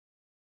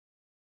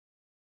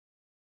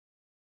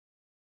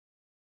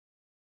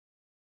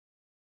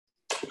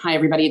Hi,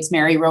 everybody. It's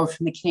Mary Rowe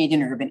from the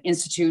Canadian Urban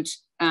Institute.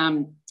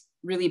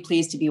 Really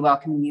pleased to be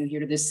welcoming you here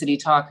to this City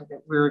Talk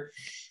that we're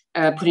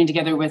putting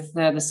together with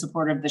the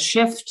support of The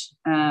Shift,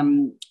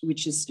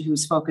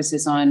 whose focus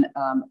is on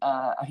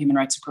a human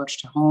rights approach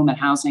to home and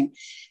housing.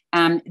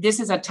 This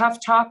is a tough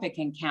topic,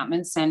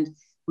 encampments, and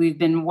we've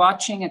been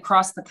watching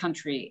across the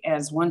country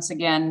as once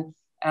again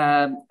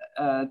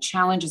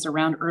challenges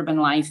around urban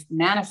life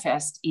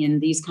manifest in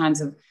these kinds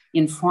of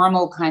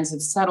informal kinds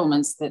of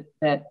settlements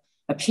that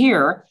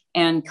appear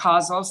and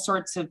cause all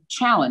sorts of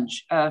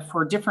challenge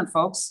for different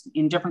folks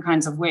in different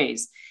kinds of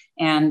ways.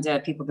 And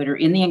people that are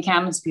in the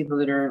encampments, people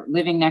that are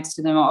living next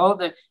to them, all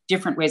the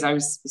different ways. I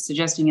was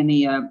suggesting in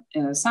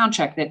the sound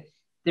check that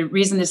the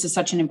reason this is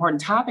such an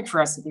important topic for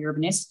us at the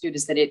Urban Institute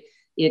is that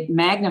it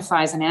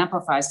magnifies and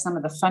amplifies some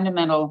of the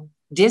fundamental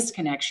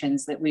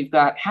disconnections that we've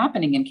got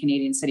happening in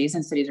Canadian cities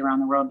and cities around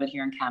the world, but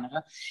here in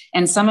Canada.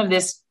 And some of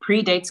this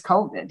predates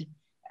COVID.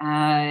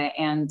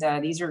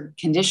 These are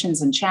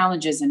conditions and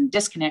challenges and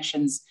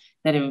disconnections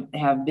that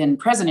have been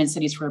present in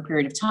cities for a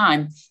period of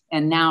time.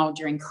 And now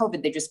during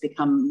COVID, they just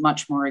become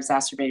much more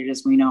exacerbated,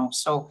 as we know.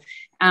 So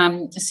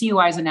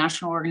CUI is a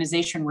national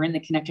organization. We're in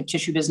the connective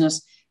tissue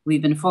business.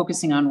 We've been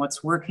focusing on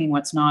what's working,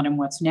 what's not, and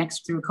what's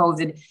next through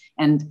COVID.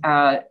 And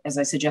as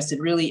I suggested,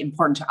 really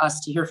important to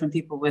us to hear from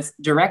people with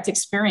direct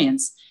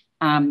experience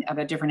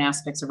about different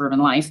aspects of urban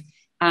life.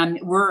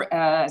 We're,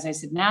 as I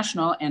said,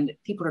 national, and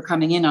people are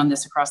coming in on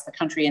this across the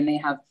country, and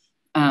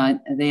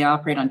they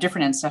operate on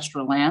different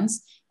ancestral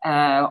lands,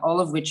 all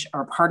of which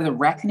are part of the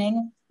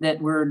reckoning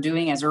that we're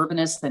doing as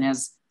urbanists and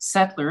as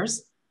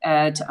settlers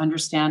to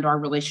understand our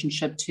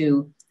relationship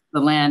to the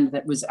land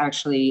that was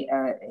actually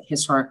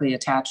historically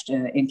attached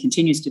and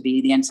continues to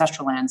be the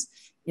ancestral lands,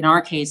 in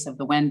our case of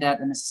the Wendat,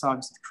 the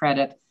Mississaugas of the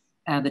Credit,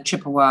 the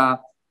Chippewa,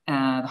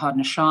 the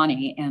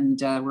Haudenosaunee,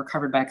 and we're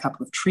covered by a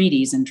couple of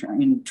treaties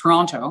in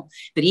Toronto.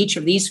 But each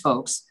of these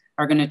folks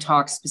are going to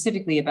talk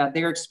specifically about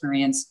their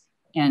experience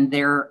and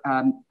their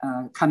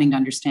coming to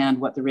understand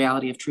what the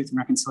reality of truth and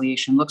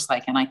reconciliation looks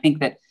like. And I think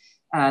that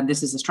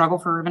this is a struggle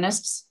for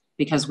urbanists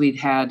because we've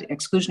had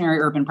exclusionary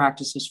urban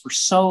practices for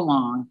so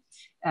long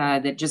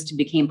that just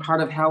became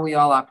part of how we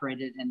all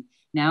operated. And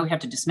now we have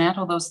to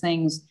dismantle those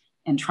things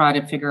and try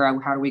to figure out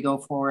how do we go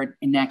forward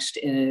and next,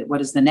 what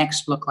does the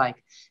next look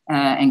like?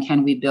 And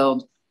can we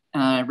build,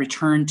 not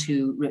return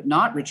to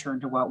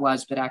what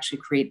was, but actually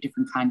create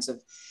different kinds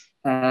of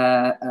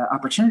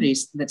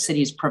opportunities that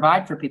cities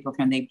provide for people?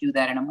 Can they do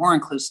that in a more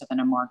inclusive and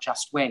a more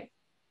just way?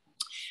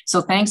 So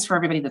thanks for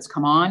everybody that's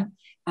come on.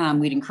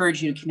 We'd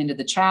encourage you to come into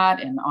the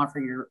chat and offer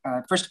your,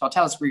 first of all,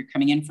 tell us where you're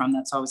coming in from.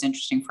 That's always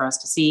interesting for us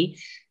to see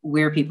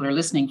where people are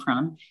listening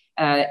from.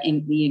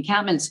 In the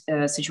encampment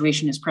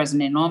situation is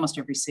present in almost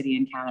every city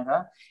in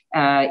Canada.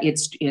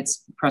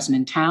 It's present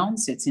in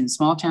towns, it's in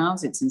small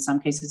towns, it's in some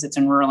cases, it's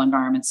in rural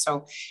environments.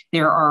 So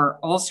there are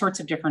all sorts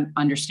of different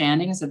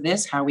understandings of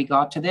this, how we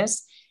got to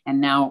this, and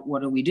now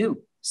what do we do?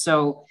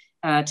 So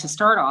to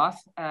start off,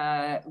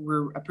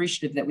 we're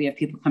appreciative that we have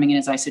people coming in,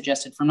 as I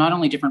suggested, from not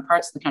only different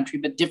parts of the country,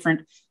 but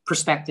different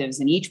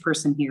perspectives. And each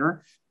person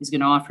here is going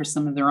to offer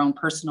some of their own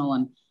personal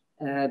and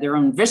their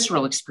own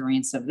visceral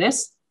experience of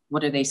this.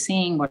 What are they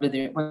seeing?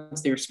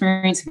 What's their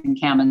experience in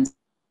encampments?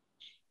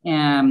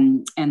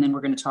 And then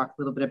we're going to talk a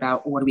little bit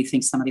about what do we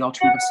think some of the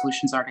alternative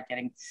solutions are to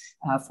getting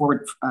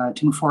forward,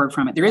 to move forward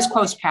from it. There is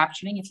closed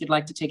captioning if you'd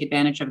like to take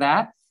advantage of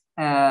that.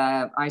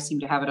 I seem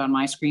to have it on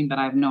my screen, but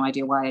I have no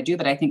idea why I do.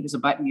 But I think there's a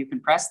button you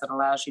can press that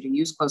allows you to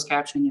use closed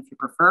captioning if you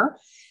prefer.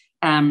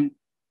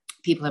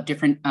 People have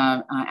different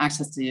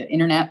access to the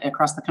internet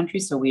across the country,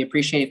 so we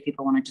appreciate if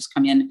people want to just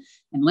come in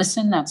and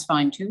listen. That's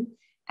fine too.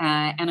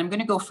 And I'm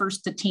going to go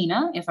first to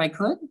Tina, if I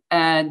could.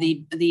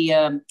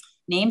 The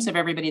names of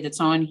everybody that's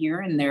on here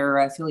and their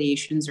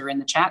affiliations are in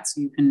the chat, so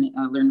you can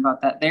learn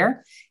about that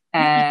there.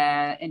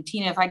 And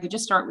Tina, if I could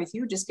just start with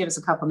you, just give us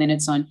a couple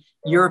minutes on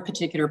your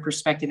particular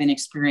perspective and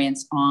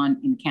experience on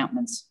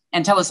encampments.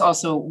 And tell us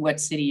also what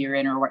city you're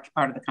in or what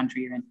part of the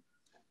country you're in.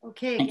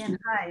 Okay, again,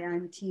 hi,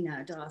 I'm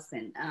Tina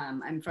Dawson.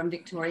 I'm from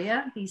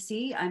Victoria,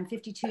 BC. I'm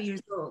 52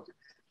 years old.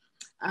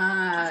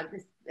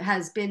 This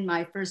has been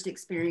my first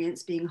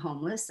experience being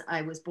homeless.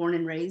 I was born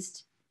and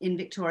raised in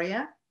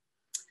Victoria.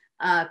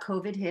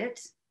 COVID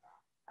hit.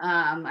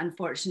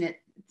 Unfortunate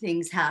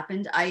things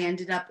happened. I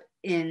ended up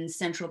in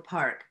Central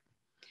Park.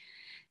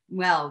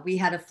 Well, we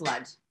had a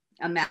flood,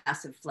 a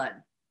massive flood.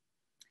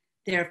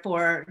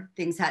 Therefore,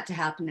 things had to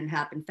happen and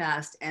happen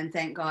fast. And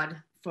thank God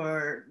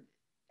for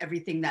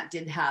everything that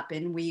did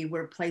happen. We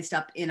were placed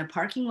up in a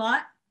parking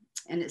lot,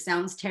 and it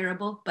sounds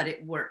terrible, but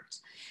it worked.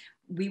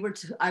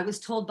 I was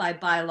told by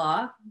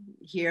bylaw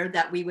here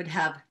that we would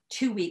have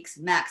 2 weeks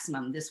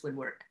maximum this would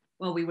work.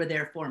 Well, we were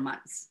there 4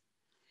 months.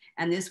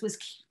 And this was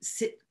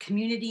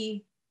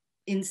community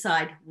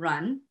inside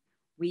run.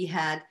 We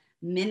had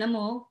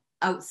minimal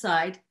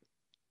outside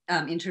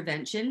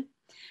intervention.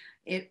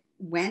 It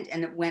went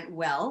and it went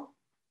well.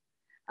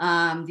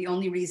 The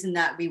only reason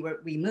that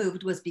we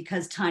moved was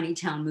because Tiny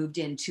Town moved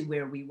into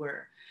where we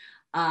were.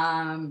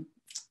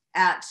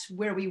 at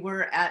where we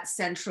were at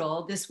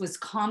Central, this was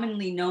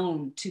commonly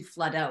known to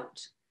flood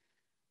out.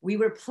 We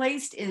were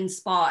placed in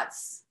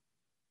spots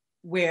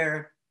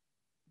where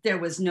there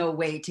was no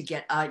way to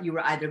get out. You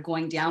were either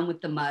going down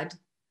with the mud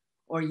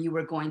or you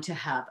were going to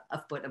have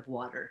a foot of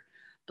water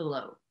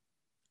below.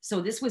 So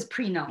this was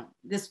pre-known.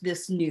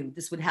 This knew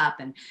this would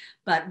happen.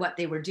 But what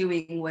they were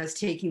doing was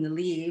taking the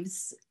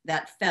leaves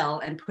that fell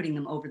and putting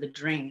them over the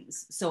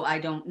drains. So I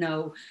don't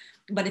know.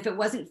 But if it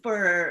wasn't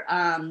for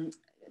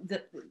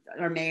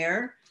our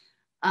mayor,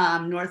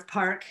 North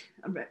Park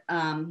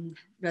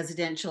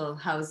residential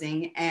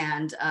housing,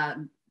 and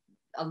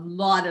a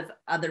lot of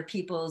other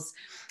people's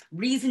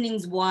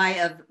reasonings why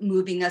of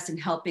moving us and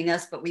helping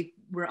us, but we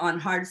were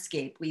on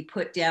hardscape. We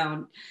put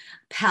down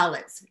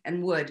pallets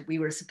and wood. We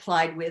were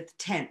supplied with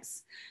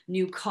tents,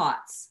 new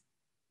cots,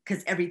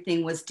 because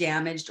everything was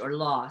damaged or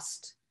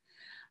lost.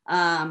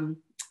 I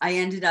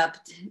ended up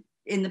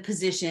in the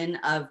position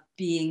of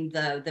being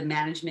the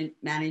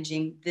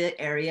managing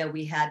the area.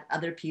 We had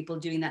other people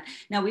doing that.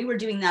 Now we were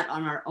doing that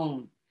on our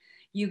own.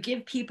 You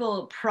give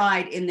people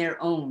pride in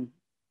their own.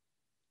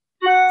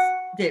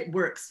 That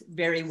works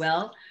very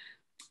well.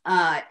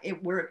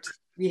 It worked.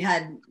 We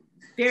had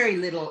very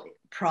little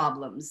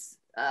problems.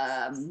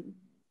 I'm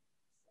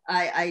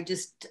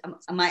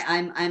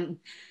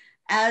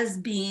as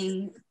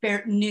being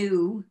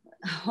new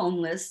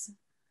homeless,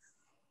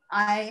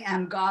 I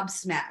am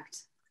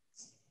gobsmacked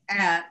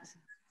at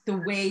the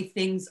way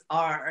things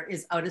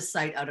is out of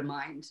sight, out of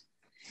mind.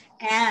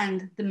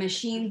 And the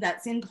machine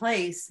that's in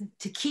place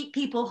to keep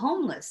people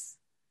homeless.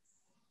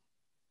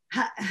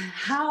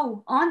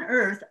 How on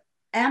earth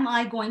am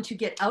I going to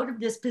get out of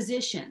this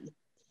position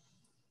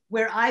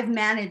where I've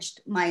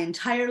managed my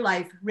entire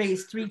life,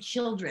 raised 3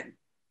 children,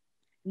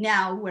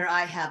 now where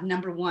I have,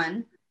 number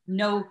 1,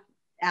 no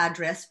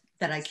address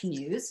that I can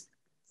use.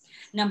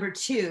 Number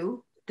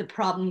 2, the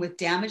problem with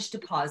damage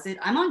deposit.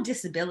 I'm on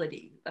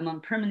disability. I'm on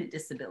permanent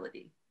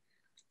disability.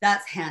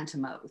 That's hand to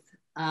mouth.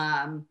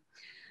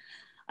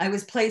 I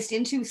was placed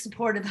into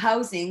supportive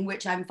housing,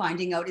 which I'm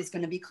finding out is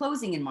going to be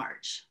closing in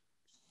March.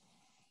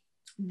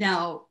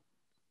 Now,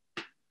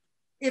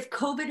 if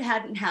COVID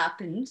hadn't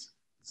happened,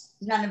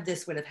 none of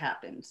this would have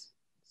happened.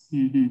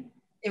 Mm-hmm.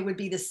 It would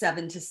be the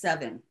 7 to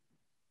 7.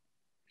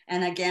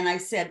 And again, I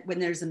said, when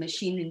there's a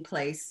machine in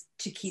place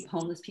to keep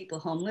homeless people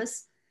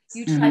homeless,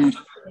 you try to do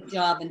a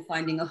job in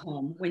finding a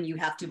home when you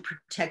have to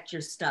protect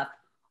your stuff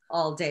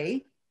all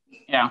day.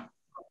 Yeah.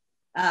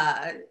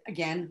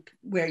 Again,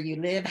 where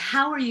you live,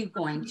 how are you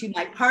going to?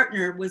 My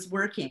partner was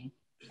working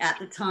at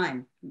the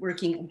time,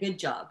 working a good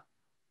job.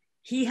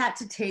 He had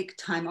to take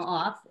time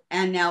off,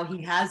 and now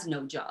he has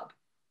no job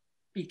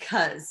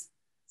because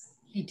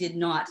he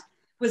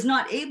was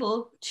not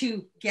able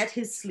to get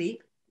his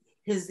sleep.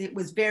 It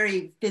was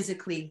very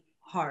physically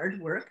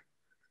hard work.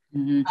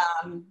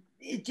 Mm-hmm.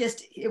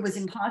 It was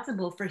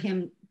impossible for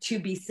him to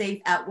be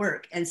safe at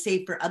work and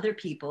safe for other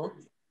people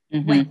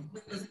when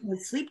he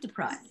was sleep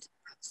deprived.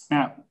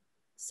 Yeah.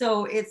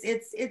 So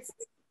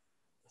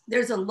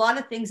there's a lot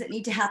of things that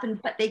need to happen,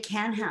 but they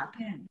can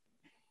happen.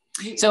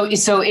 So we're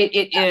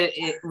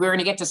going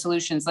to get to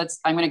solutions.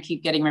 I'm going to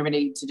keep getting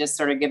everybody to just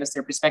sort of give us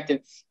their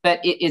perspective, but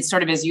it's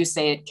sort of, as you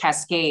say, it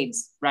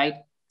cascades, right?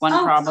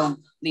 One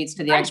problem leads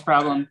to the next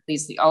problem,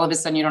 all of a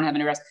sudden you don't have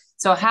any rest.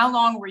 So how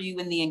long were you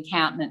in the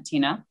encampment,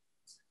 Tina?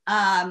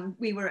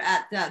 We were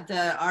at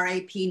the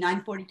RAP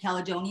 940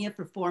 Caledonia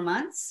for 4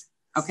 months.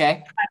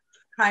 Okay.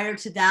 Prior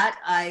to that,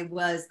 I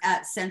was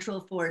at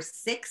Central for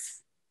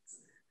 6.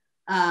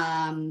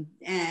 And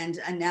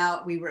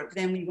now we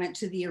went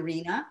to the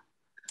arena,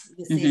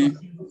 the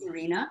Sable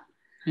Arena,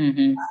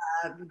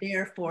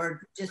 there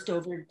for just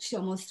over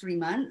almost 3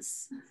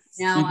 months.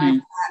 Now I'm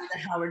at the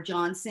Howard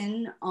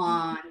Johnson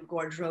on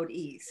Gorge Road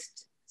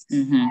East.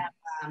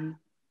 And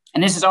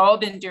this has all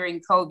been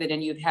during COVID,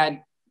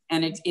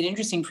 and it's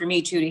interesting for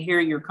me too to hear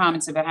your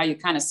comments about how you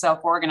kind of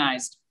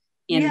self-organized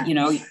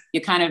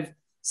you kind of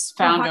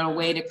found a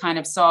way to kind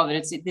of solve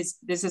it.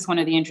 This is one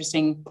of the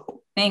interesting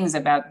things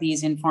about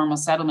these informal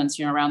settlements,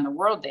 around the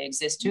world. They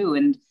exist too,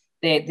 and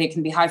they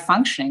can be high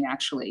functioning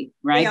actually,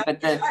 right?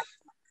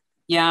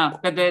 Yeah.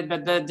 But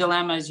the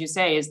dilemma, as you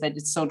say, is that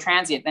it's so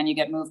transient. Then you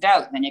get moved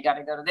out, then you got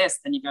to go to this,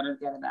 then you got to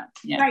go to that.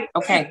 Yeah. Right.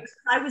 Okay.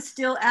 I was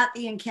still at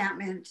the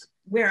encampment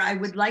where I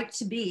would like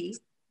to be,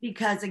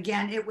 because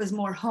again, it was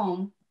more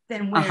home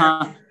than where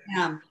I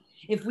am.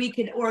 If we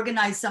could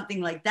organize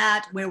something like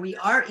that where we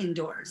are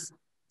indoors.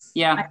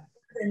 Yeah.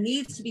 There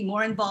needs to be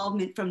more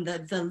involvement from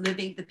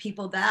the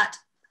people that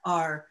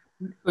are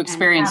who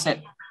experience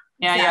it.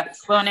 Yeah. Exactly. Yeah.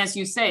 Well, and as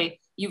you say,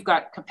 you've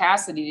got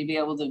capacity to be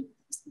able to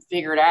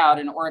figure it out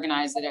and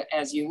organize it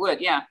as you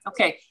would. Yeah.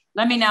 Okay.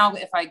 Let me now,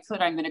 if I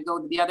could, I'm going to go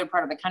to the other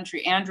part of the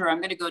country. Andrew, I'm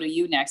going to go to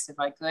you next, if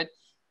I could.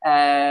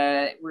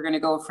 We're going to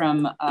go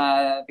from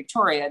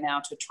Victoria now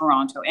to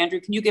Toronto.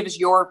 Andrew, can you give us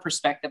your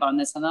perspective on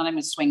this? And then I'm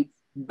going to swing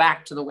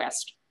back to the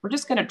West. We're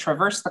just going to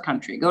traverse the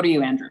country. Go to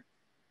you, Andrew.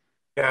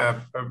 Yeah,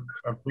 I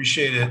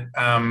appreciate it.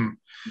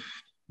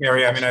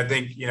 Mary, I mean, I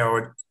think,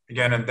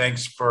 again, and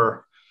thanks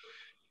for,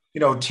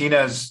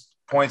 Tina's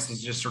points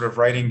is just sort of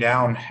writing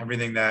down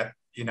everything that,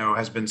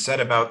 has been said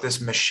about this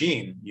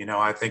machine.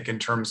 I think in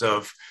terms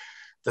of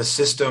the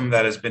system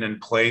that has been in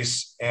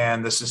place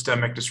and the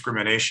systemic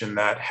discrimination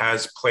that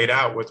has played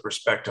out with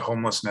respect to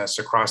homelessness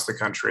across the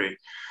country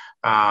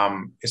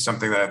is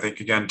something that I think,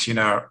 again,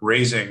 Tina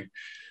raising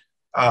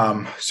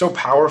so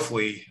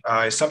powerfully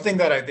is something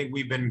that I think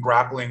we've been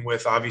grappling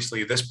with,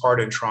 obviously, this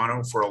part in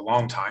Toronto for a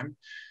long time.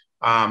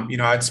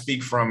 I'd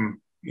speak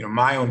from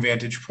my own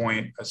vantage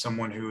point as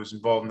someone who is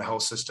involved in the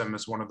health system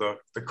as one of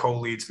the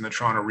co-leads in the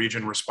Toronto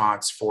region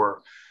response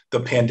for the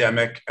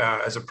pandemic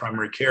as a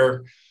primary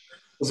care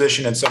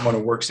physician and someone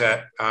who works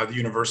at the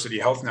University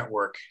Health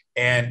Network.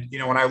 And,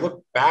 when I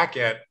look back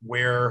at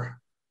where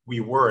we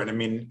were, and I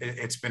mean,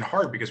 it's been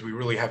hard because we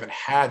really haven't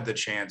had the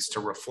chance to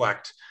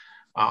reflect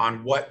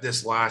on what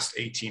this last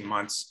 18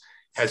 months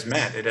has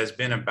meant. It has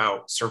been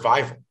about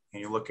survival. And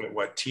you look at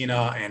what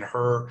Tina and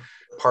her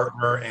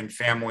partner and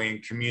family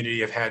and community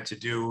have had to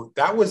do.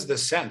 That was the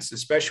sense,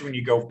 especially when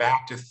you go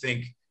back to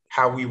think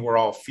how we were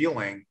all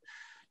feeling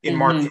in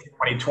March of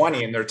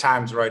 2020. And there are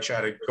times where I try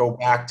to go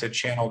back to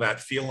channel that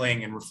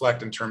feeling and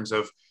reflect in terms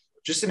of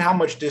just in how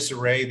much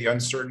disarray, the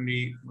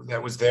uncertainty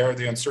that was there,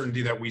 the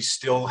uncertainty that we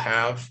still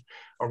have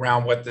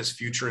around what this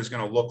future is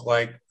going to look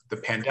like, the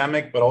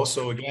pandemic, but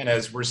also, again,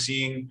 as we're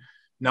seeing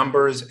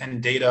numbers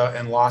and data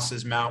and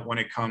losses mount when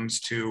it comes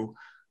to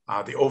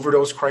the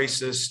overdose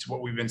crisis, to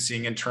what we've been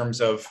seeing in terms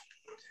of,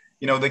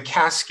 the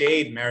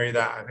cascade, Mary,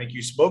 that I think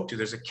you spoke to.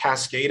 There's a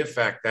cascade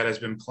effect that has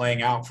been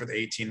playing out for the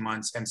 18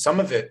 months. And some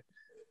of it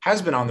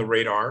has been on the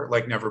radar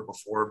like never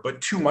before,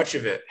 but too much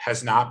of it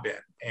has not been.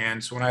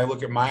 And so when I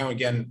look at my own,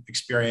 again,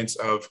 experience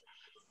of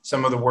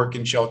some of the work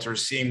in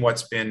shelters, seeing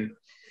what's been,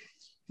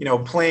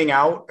 playing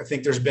out, I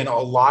think there's been a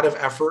lot of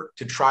effort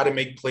to try to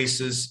make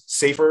places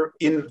safer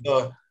in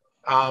the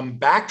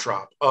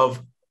backdrop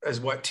of, as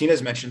what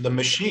Tina's mentioned, the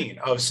machine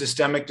of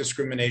systemic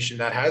discrimination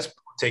that has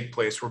take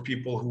place, where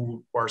people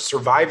who are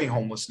surviving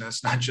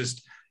homelessness, not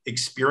just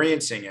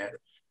experiencing it,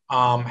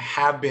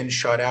 have been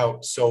shut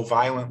out so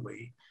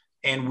violently.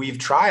 And we've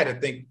tried, I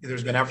think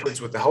there's been efforts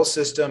with the health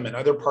system and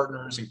other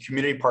partners and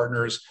community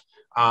partners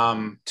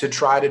to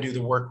try to do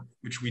the work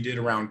which we did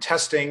around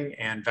testing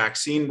and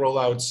vaccine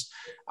rollouts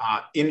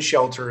in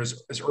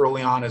shelters as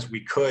early on as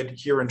we could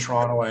here in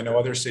Toronto. I know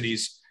other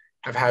cities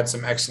have had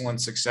some excellent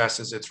success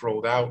as it's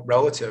rolled out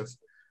relative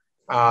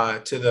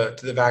to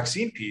the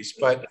vaccine piece,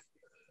 but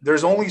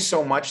there's only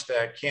so much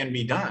that can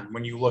be done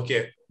when you look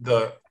at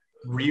the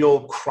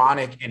real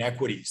chronic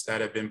inequities that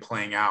have been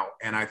playing out.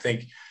 And I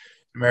think,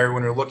 Mary,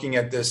 when we're looking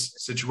at this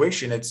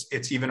situation,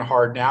 it's even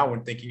hard now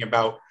when thinking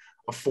about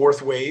a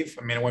fourth wave.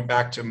 I mean, I went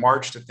back to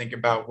March to think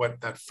about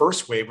what that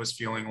first wave was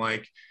feeling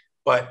like,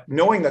 but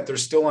knowing that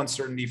there's still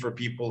uncertainty for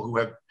people who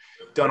have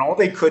done all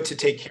they could to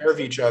take care of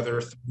each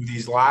other through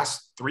these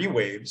last three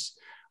waves,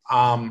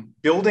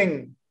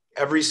 building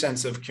every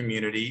sense of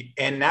community.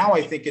 And now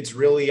I think it's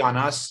really on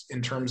us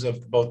in terms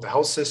of both the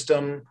health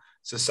system,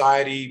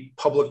 society,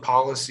 public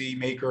policy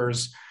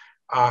makers.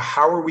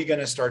 How are we going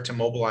to start to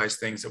mobilize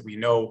things that we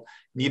know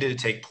needed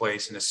to take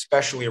place, and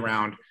especially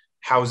around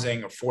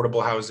housing,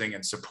 affordable housing,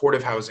 and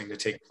supportive housing to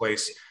take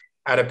place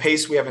at a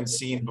pace we haven't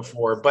seen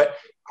before? But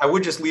I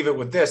would just leave it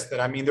with this, that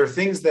I mean, there are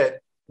things that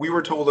we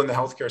were told in the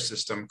healthcare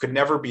system could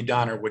never be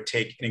done or would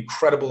take an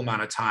incredible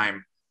amount of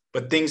time,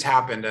 but things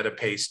happened at a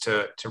pace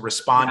to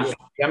respond to the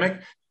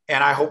pandemic.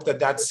 And I hope that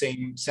that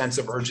same sense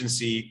of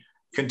urgency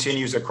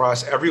continues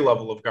across every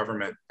level of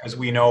government, as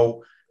we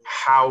know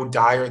how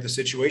dire the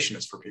situation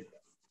is for people.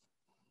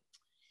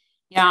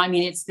 Yeah, I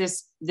mean, it's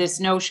this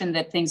notion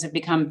that things have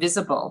become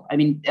visible. I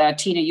mean,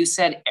 Tina, you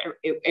said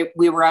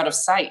we were out of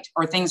sight,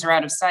 or things are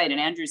out of sight. And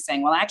Andrew's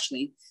saying, well,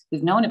 actually,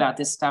 we've known about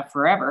this stuff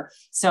forever.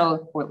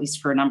 So, or at least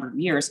for a number of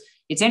years.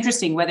 It's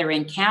interesting whether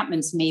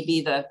encampments may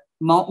be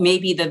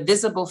the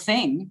visible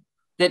thing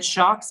that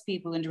shocks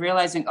people into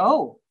realizing,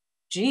 oh,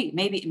 gee,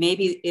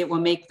 maybe it will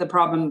make the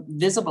problem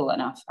visible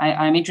enough.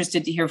 I'm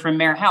interested to hear from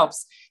Mayor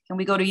Helps. Can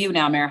we go to you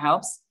now, Mayor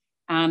Helps?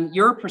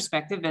 Your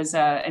perspective as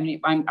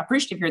I'm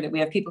appreciative here that we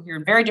have people here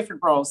in very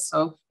different roles.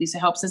 So Lisa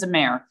Helps as a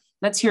mayor.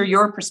 Let's hear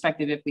your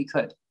perspective if we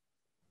could.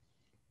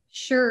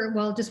 Sure.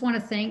 Well, just want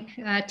to thank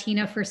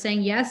Tina for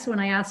saying yes when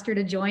I asked her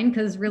to join,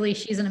 because really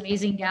she's an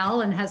amazing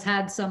gal and has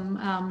had some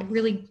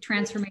really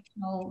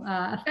transformational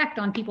effect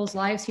on people's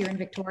lives here in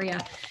Victoria.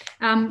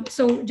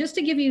 So just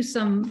to give you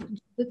some,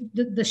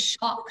 the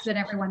shock that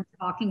everyone's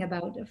talking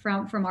about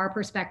from our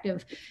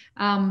perspective,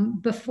 so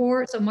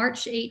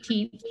March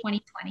 18th,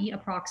 2020,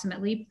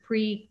 approximately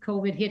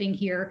pre-COVID hitting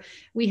here,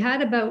 we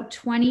had about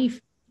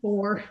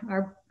 24,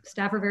 our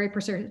staff are very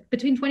precise,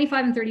 between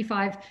 25 and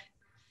 35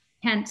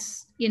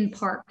 tents in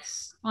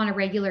parks on a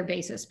regular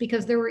basis,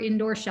 because there were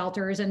indoor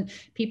shelters and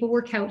people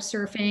were couch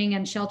surfing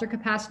and shelter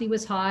capacity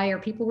was high, or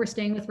people were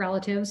staying with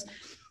relatives.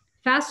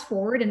 Fast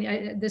forward,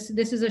 and this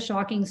is a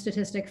shocking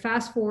statistic,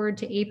 fast forward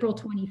to April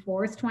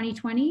 24th,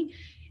 2020,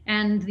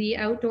 and the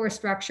outdoor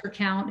structure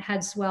count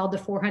had swelled to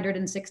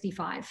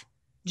 465.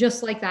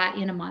 just like that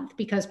in a month,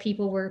 because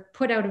people were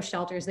put out of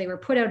shelters, they were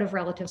put out of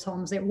relatives'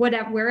 homes,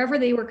 wherever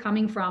they were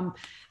coming from,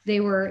 they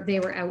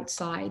were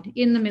outside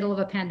in the middle of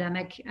a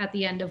pandemic at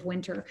the end of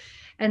winter.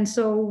 And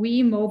so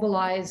we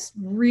mobilized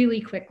really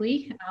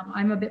quickly.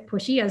 I'm a bit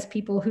pushy, as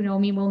people who know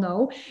me will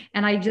know.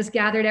 And I just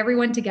gathered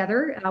everyone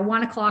together at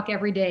 1 o'clock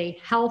every day: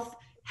 health,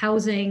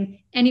 housing,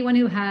 anyone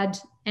who had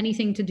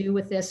anything to do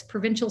with this,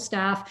 provincial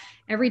staff.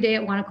 Every day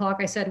at 1 o'clock,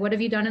 I said, what have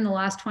you done in the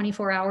last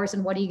 24 hours?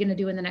 And what are you going to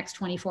do in the next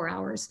 24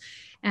 hours?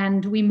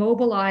 And we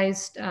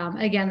mobilized,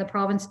 again, the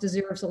province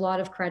deserves a lot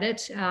of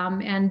credit.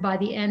 And by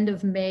the end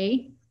of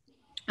May,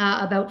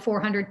 about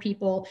 400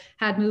 people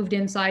had moved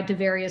inside to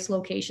various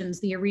locations,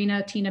 the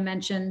arena Tina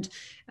mentioned,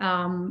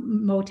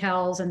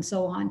 motels, and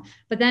so on.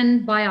 But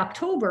then by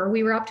October,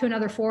 we were up to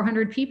another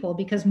 400 people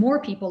because more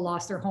people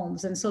lost their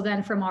homes. And so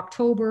then from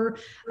October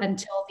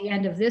until the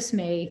end of this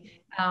May,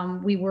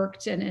 we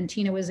worked, and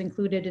Tina was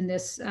included in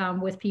this,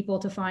 with people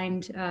to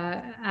find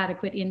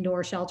adequate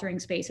indoor sheltering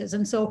spaces.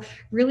 And so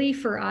really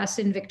for us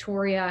in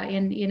Victoria,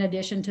 in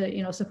addition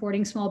to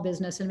supporting small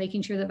business and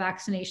making sure that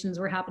vaccinations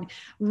were happening,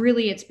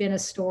 really it's been a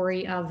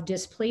story of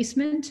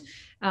displacement,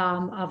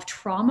 of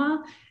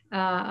trauma,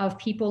 of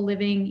people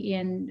living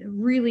in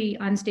really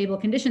unstable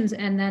conditions.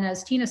 And then,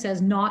 as Tina says,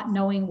 not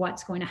knowing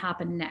what's going to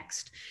happen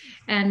next.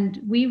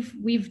 And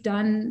we've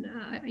done,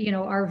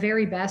 our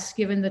very best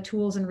given the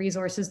tools and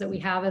resources that we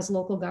have as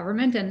local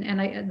government.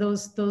 And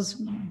those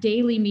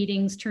daily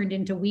meetings turned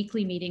into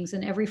weekly meetings.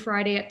 And every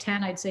Friday at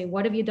 10, I'd say,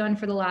 what have you done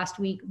for the last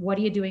week? What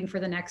are you doing for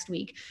the next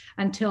week?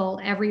 Until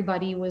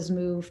everybody was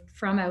moved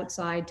from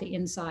outside to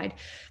inside.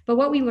 But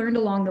what we learned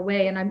along the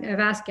way, and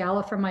I've asked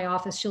Gala from my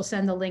office, she'll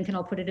send the link and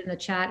I'll put it in the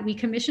chat. We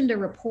commissioned a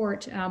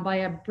report by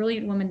a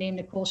brilliant woman named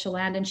Nicole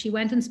Chaland, and she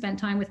went and spent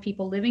time with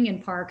people living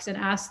in parks and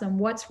asked them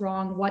what's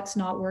wrong, what's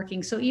not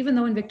working. So even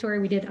though in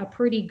Victoria we did a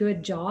pretty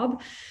good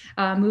job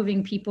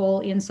moving people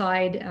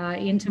inside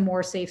into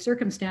more safe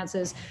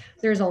circumstances,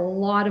 there's a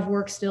lot of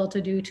work still to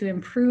do to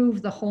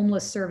improve the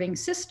homeless serving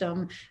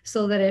system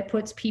so that it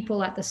puts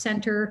people at the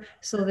center,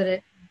 so that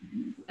it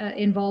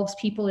involves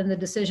people in the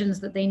decisions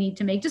that they need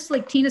to make. Just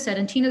like Tina said,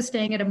 and Tina's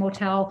staying at a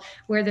motel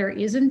where there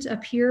isn't a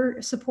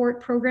peer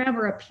support program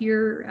or a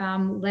peer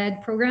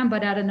led program,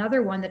 but at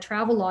another one, the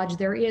Travel Lodge,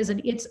 there is,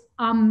 and it's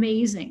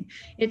amazing.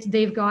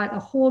 They've got a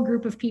whole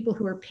group of people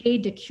who are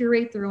paid to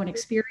curate their own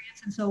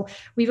experience. And so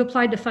we've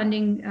applied to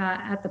funding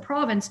at the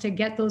province to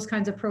get those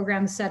kinds of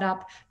programs set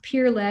up,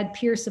 peer led,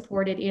 peer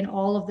supported in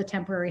all of the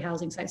temporary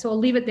housing sites. So I'll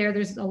leave it there.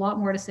 There's a lot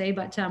more to say,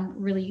 but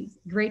really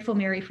grateful,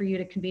 Mary, for you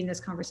to convene this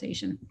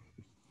conversation.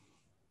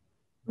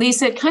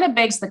 Lisa, it kind of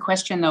begs the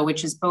question, though,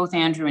 which is both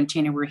Andrew and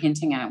Tina were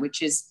hinting at,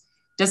 which is,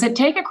 does it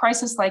take a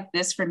crisis like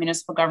this for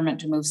municipal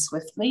government to move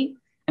swiftly?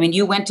 I mean,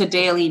 you went to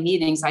daily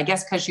meetings, I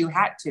guess, because you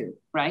had to,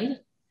 right?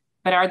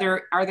 But are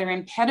there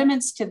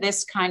impediments to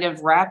this kind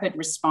of rapid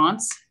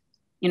response?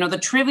 The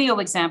trivial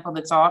example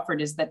that's offered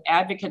is that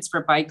advocates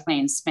for bike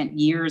lanes spent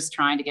years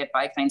trying to get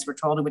bike lanes. We're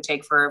told it would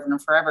take forever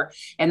and forever.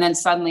 And then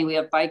suddenly we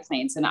have bike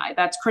lanes. And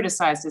that's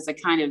criticized as a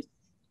kind of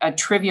a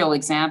trivial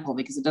example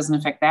because it doesn't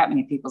affect that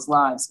many people's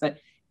lives. But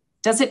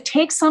does it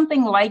take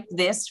something like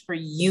this for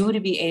you to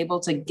be able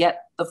to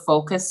get the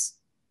focus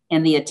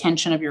and the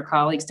attention of your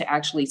colleagues to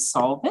actually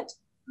solve it?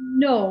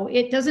 No,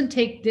 it doesn't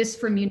take this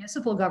for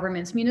municipal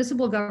governments.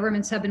 Municipal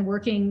governments have been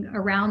working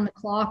around the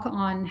clock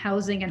on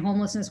housing and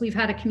homelessness. We've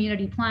had a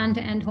community plan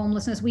to end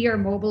homelessness. We are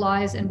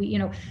mobilized, and we,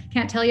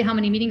 can't tell you how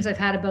many meetings I've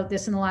had about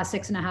this in the last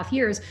 6.5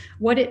 years.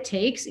 What it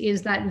takes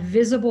is that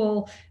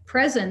visible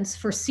presence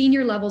for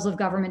senior levels of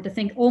government to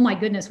think, oh my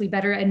goodness, we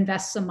better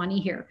invest some money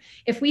here.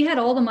 If we had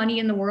all the money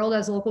in the world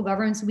as local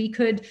governments, we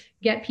could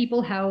get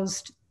people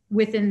housed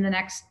within the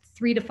next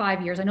 3 to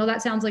 5 years. I know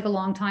that sounds like a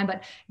long time,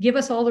 but give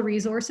us all the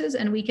resources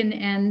and we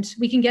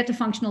can get to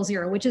functional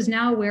zero, which is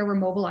now where we're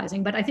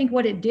mobilizing. But I think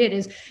what it did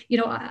is,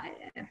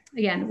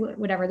 again,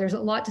 whatever, there's a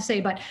lot to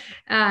say, but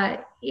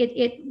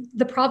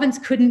the province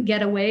couldn't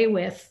get away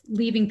with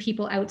leaving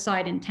people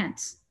outside in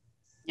tents.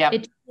 Yeah.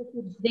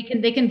 They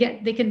can,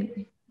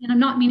 and I'm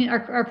not meaning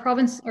our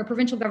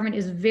provincial government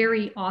is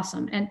very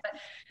awesome.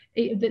 But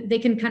they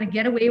can kind of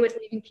get away with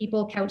leaving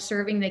people couch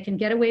serving. They can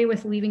get away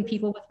with leaving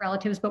people with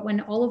relatives. But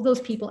when all of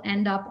those people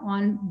end up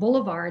on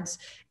boulevards,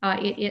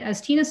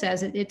 as Tina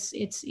says,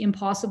 it's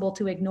impossible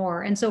to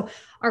ignore. And so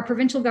our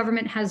provincial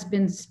government has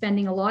been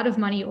spending a lot of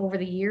money over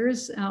the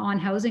years on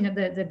housing.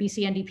 The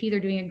BC NDP,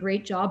 they're doing a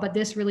great job, but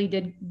this really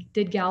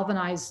did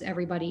galvanize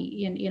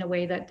everybody in a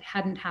way that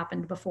hadn't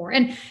happened before.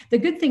 And the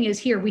good thing is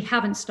here, we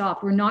haven't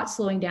stopped. We're not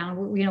slowing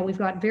down. We've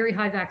got very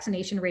high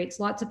vaccination rates.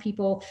 Lots of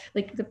people,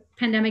 like the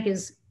pandemic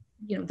is,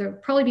 there'll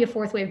probably be a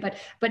fourth wave,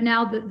 but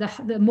now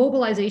the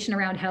mobilization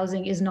around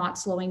housing is not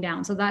slowing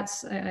down. So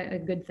that's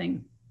a good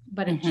thing.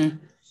 But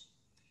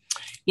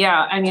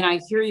yeah, I mean,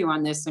 I hear you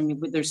on this. I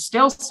mean, there's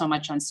still so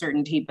much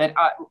uncertainty, but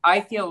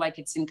I feel like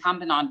it's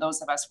incumbent on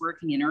those of us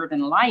working in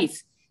urban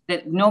life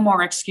that no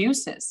more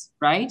excuses,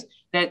 right?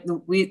 That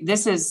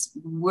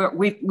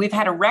we've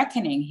had a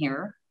reckoning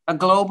here, a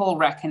global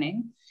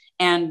reckoning.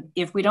 And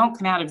if we don't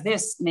come out of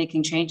this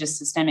making changes,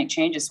 systemic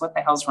changes, what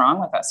the hell's wrong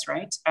with us,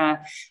 right?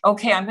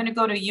 Okay, I'm going to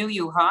go to you,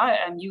 Juha,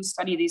 and you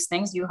study these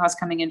things. Juha's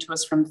coming into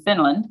us from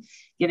Finland,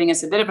 giving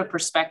us a bit of a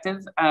perspective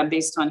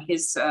based on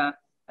his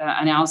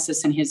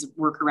analysis and his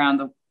work around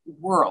the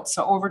world. So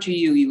over to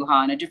you,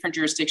 Juha, in a different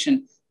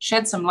jurisdiction.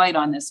 Shed some light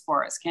on this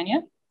for us, can you?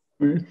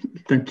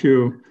 Thank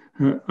you.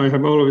 I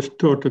have always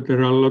thought that there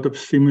are a lot of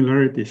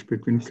similarities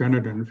between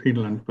Canada and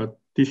Finland, but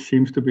this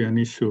seems to be an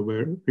issue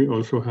where we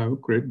also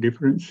have great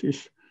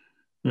differences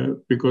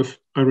because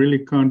I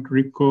really can't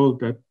recall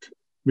that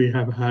we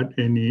have had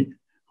any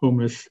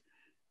homeless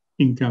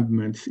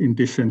encampments in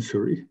this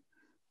century.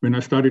 When I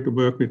started to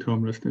work with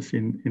homelessness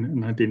in the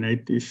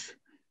 1980s,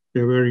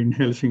 there were in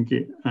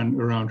Helsinki and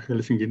around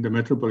Helsinki in the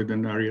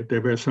metropolitan area,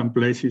 there were some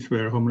places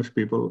where homeless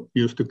people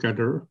used to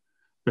gather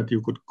that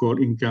you could call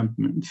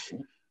encampments.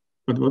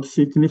 But what's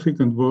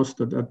significant was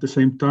that at the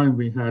same time,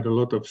 we had a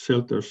lot of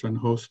shelters and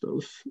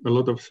hostels, a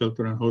lot of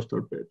shelter and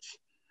hostel beds.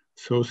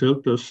 So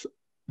shelters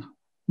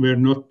were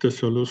not the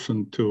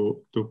solution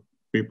to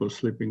people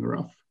sleeping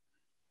rough.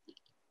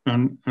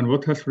 And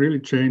what has really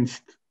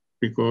changed,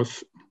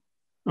 because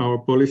our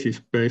policy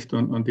is based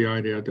on the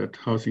idea that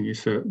housing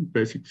is a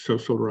basic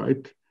social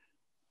right,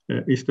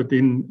 is that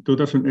in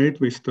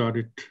 2008, we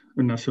started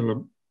a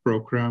national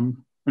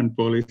program and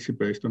policy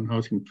based on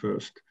housing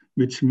first,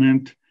 which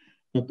meant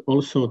that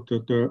also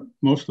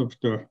most of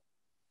the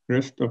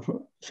rest of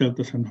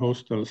shelters and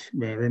hostels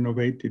were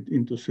renovated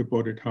into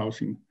supported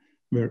housing,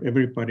 where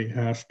everybody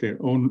has their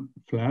own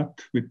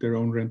flat with their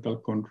own rental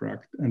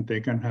contract, and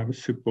they can have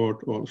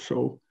support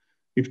also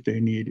if they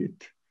need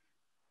it.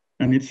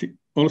 And it's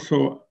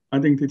also, I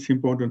think it's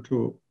important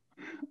to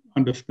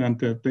understand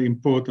the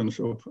importance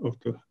of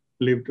the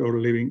lived or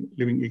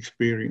living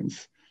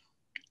experience.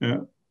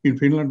 In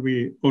Finland,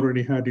 we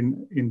already had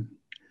in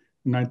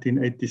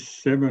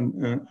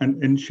 1987 an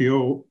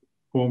NGO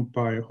formed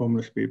by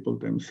homeless people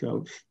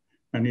themselves.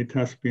 And it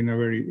has been a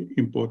very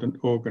important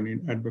organ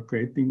in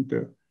advocating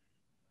the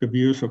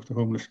views of the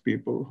homeless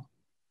people.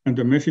 And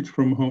the message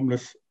from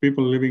homeless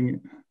people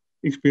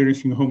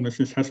experiencing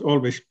homelessness has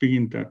always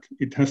been that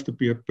it has to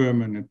be a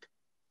permanent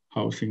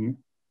housing,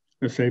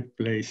 a safe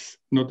place,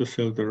 not a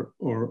shelter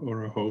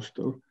or a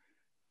hostel.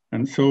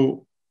 And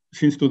so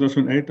since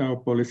 2008, our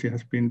policy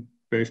has been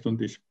based on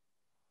this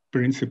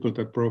principle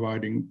that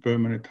providing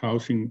permanent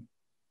housing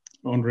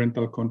on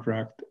rental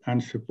contract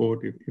and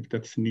support if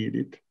that's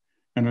needed.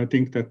 And I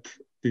think that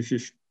this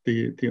is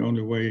the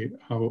only way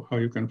how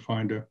you can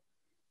find a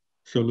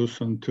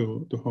solution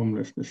to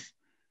homelessness.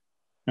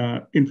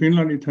 In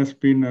Finland, it has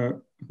been a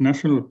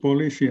national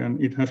policy,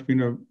 and it has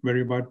been a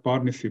very wide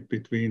partnership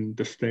between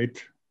the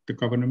state, the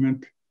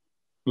government,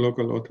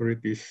 local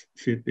authorities,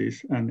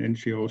 cities, and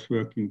NGOs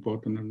working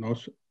both on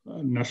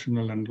a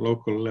national and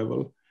local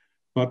level.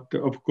 But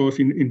of course,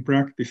 in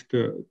practice,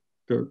 the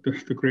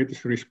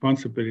greatest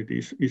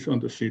responsibility is on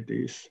the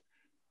cities.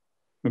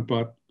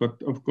 But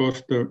of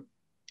course, the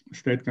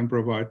state can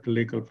provide the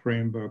legal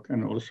framework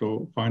and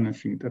also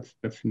financing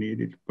that's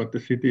needed. But the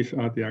cities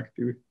are the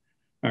active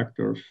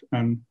actors.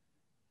 And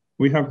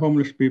we have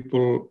homeless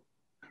people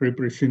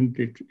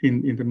represented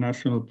in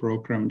international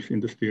programs in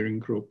the steering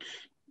groups.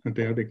 And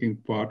they are taking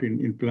part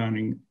in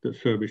planning the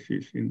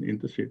services in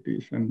the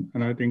cities. And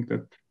I think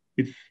that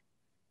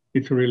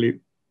it's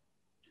really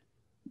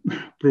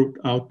proved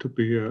out to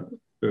be a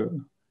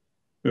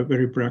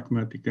very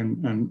pragmatic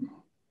and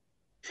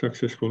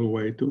successful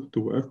way to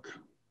work.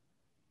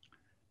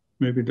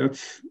 Maybe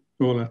that's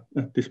all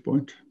at this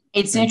point.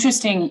 It's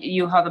interesting,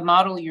 Juha, the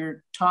model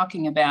you're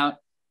talking about,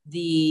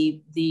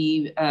 the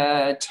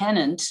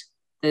tenant,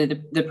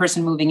 the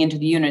person moving into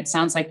the unit,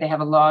 sounds like they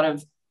have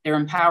they're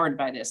empowered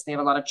by this. They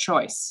have a lot of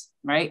choice,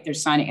 right? They're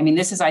signing. I mean,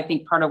 this is, I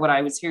think, part of what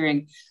I was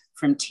hearing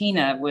from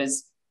Tina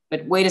was,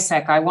 but wait a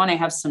sec, I want to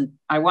have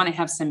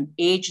some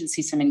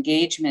agency, some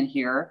engagement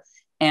here.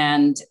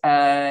 And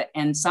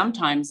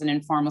sometimes an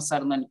informal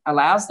settlement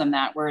allows them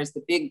that, whereas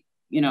the big,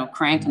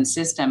 cranking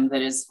system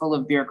that is full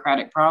of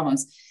bureaucratic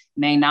problems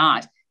may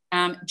not.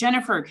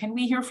 Jennifer, can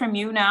we hear from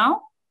you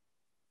now?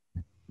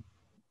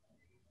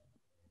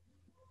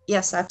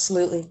 Yes,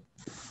 absolutely.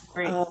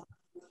 Great.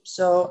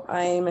 So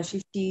I'm a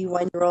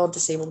 51-year-old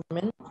disabled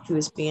woman who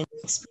has been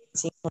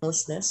experiencing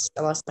homelessness.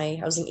 I lost my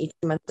housing 18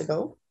 months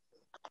ago.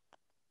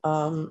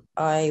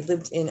 I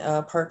lived in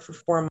a park for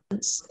 4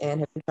 months and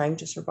have been trying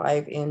to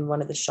survive in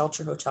one of the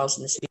shelter hotels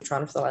in the city of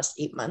Toronto for the last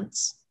 8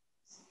 months.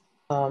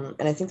 And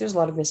I think there's a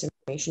lot of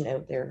misinformation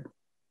out there.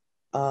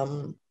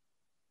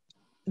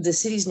 The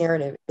city's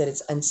narrative that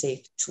it's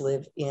unsafe to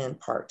live in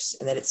parks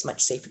and that it's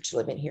much safer to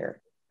live in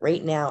here.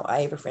 Right now,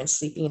 I have a friend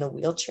sleeping in a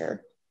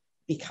wheelchair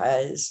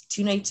because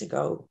 2 nights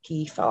ago,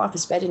 he fell off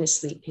his bed in his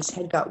sleep. His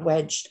head got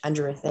wedged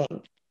under a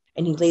thing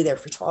and he lay there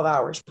for 12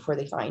 hours before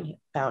they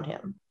found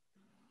him.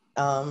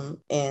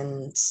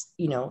 And,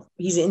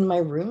 he's in my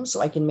room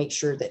so I can make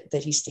sure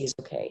that he stays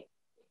okay.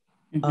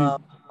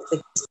 Mm-hmm.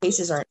 The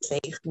spaces aren't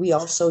safe. We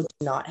also do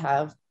not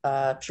have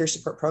peer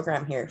support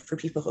program here for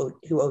people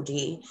who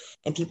OD,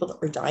 and people that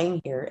are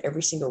dying here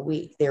every single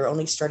week. They're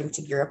only starting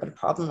to gear up at a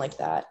problem like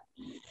that.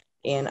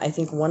 And I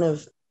think one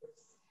of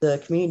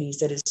the communities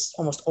that is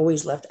almost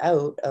always left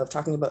out of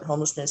talking about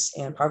homelessness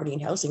and poverty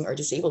and housing are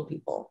disabled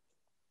people.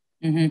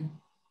 Mm-hmm.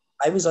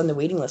 I was on the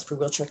waiting list for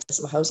wheelchair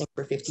accessible housing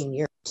for 15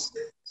 years.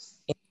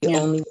 And the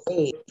only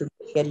way for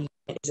me to get a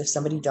unit is if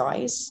somebody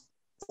dies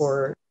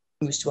or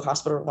moves to a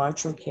hospital or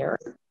long-term care,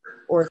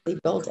 or if they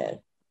build it.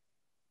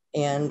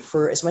 And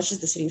for as much as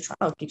the city of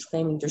Toronto keeps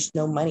claiming there's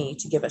no money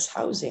to give us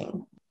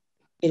housing,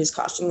 it is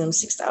costing them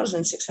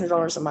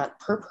 $6,600 a month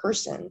per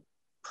person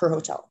per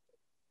hotel.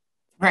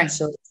 Right.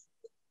 So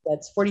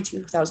that's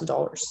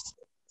 $42,000,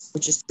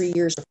 which is 3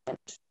 years of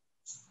rent.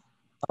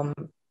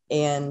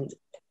 And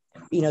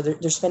you know,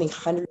 they're spending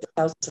hundreds of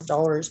thousands of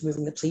dollars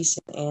moving the police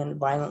and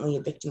violently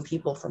evicting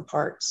people from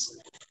parks.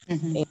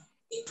 Mm-hmm. And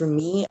for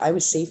me, I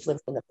was safe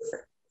living in the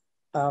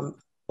park,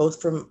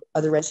 both from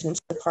other residents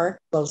of the park, as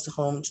well as the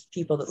homes,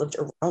 people that lived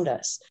around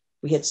us.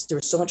 There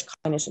was so much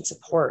kindness and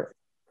support.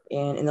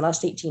 And in the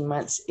last 18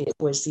 months, it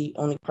was the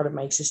only part of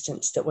my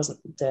existence that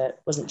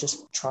wasn't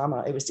just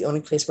trauma. It was the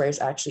only place where I was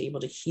actually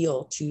able to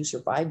heal to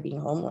survive being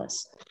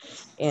homeless.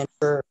 And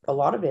for a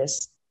lot of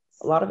us,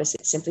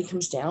 it simply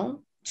comes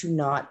down to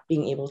not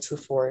being able to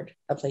afford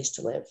a place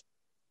to live.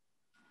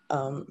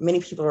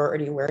 Many people are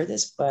already aware of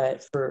this,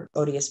 but for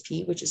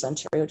ODSP, which is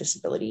Ontario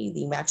Disability,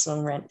 the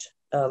maximum rent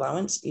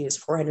allowance is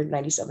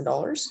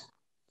 $497.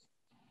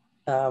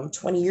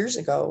 20 years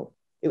ago,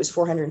 it was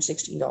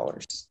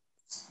 $416.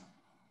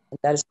 And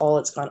that is all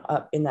it's gone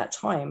up in that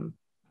time.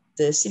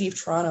 The City of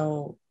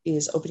Toronto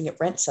is opening up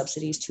rent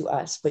subsidies to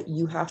us, but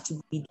you have to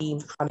be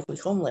deemed chronically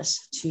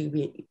homeless to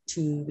be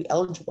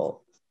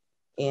eligible.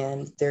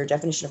 And their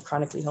definition of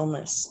chronically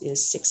homeless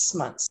is 6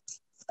 months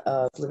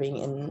of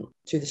living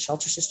through the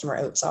shelter system or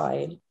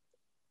outside.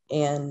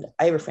 And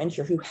I have a friend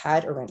here who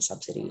had a rent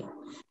subsidy,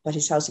 but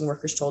his housing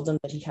workers told him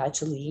that he had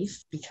to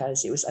leave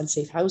because it was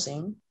unsafe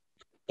housing.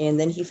 And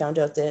then he found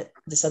out that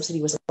the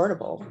subsidy was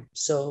affordable.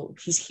 So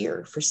he's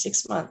here for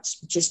 6 months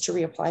just to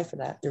reapply for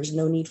that. There's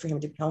no need for him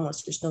to be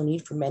homeless. There's no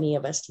need for many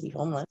of us to be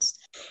homeless.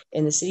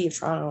 And the City of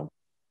Toronto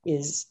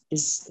is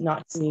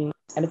not doing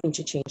anything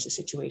to change the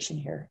situation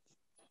here.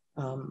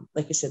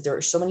 Like I said, there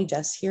are so many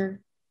deaths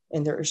here,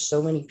 and there are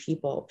so many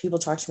people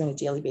talk to me on a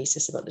daily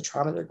basis about the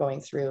trauma they're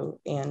going through.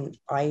 And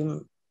I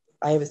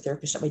have a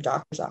therapist at my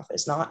doctor's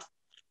office, not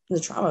from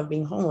the trauma of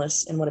being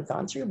homeless and what I've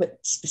gone through, but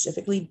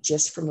specifically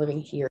just from living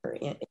here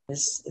in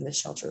this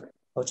shelter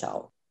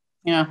hotel.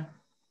 Yeah.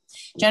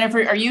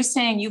 Jennifer, are you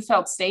saying you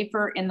felt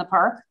safer in the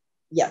park?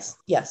 Yes.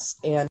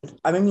 And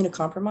I'm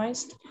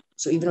immunocompromised.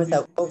 So even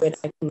without COVID,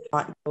 I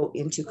cannot go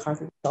into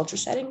concrete shelter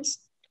settings.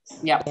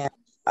 Yeah. And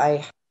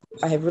I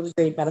have really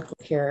great medical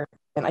care.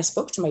 And I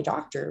spoke to my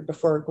doctor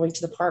before going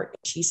to the park.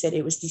 She said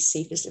it was the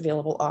safest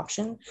available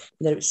option, and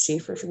that it was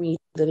safer for me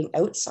living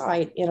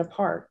outside in a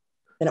park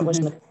than it was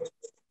in the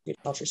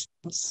shelter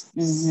settings.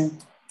 Mm-hmm.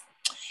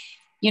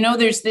 You know,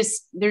 there's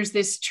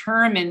this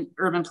term in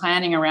urban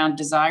planning around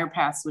desire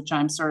paths, which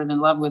I'm sort of in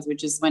love with,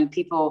 which is when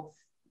people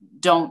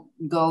don't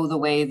go the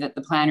way that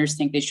the planners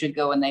think they should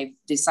go, and they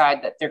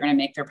decide that they're going to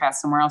make their path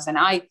somewhere else. And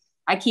I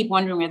keep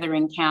wondering whether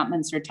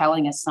encampments are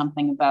telling us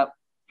something about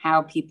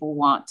how people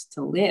want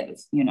to live,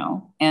 you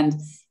know, and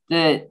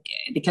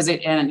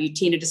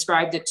Tina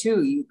described it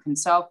too. You can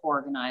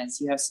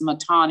self-organize, you have some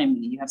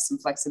autonomy, you have some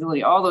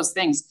flexibility, all those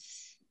things.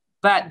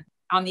 But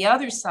on the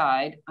other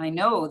side, I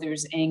know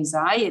there's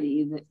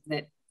anxiety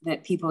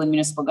that people in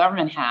municipal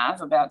government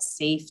have about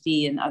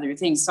safety and other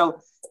things.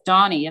 So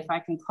Donnie, if I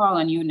can call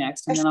on you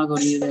next, and then I'll go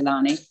to you,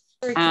 Leilani.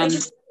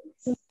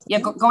 Yeah,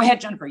 go ahead,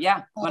 Jennifer.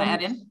 Yeah, want to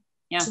add in?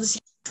 Yeah. So the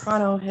City of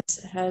Toronto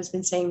has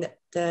been saying that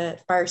the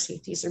fire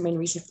safety is their main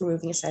reason for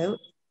moving us out.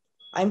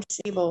 I'm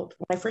disabled.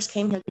 When I first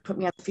came here, they put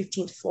me on the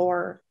 15th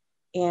floor,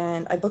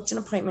 and I booked an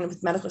appointment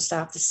with medical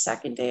staff. The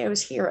second day I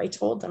was here, I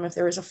told them if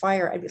there was a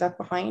fire, I'd be left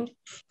behind.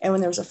 And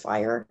when there was a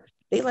fire,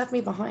 they left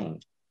me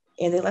behind.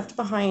 And they left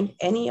behind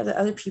any of the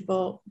other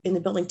people in the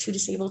building too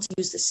disabled to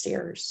use the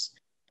stairs.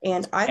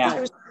 And I thought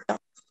I was,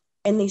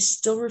 and they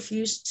still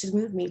refused to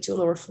move me to a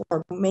lower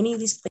floor. Many of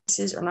these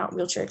places are not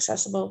wheelchair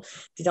accessible.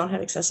 They don't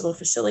have accessible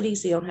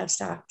facilities. They don't have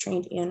staff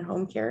trained in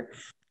home care.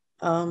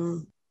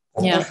 And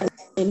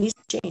it needs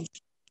to change.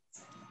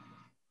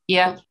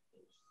 Yeah.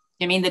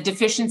 I mean, the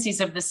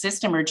deficiencies of the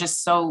system are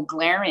just so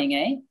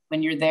glaring,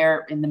 when you're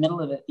there in the middle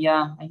of it.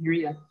 Yeah, I hear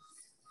you.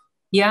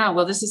 Yeah,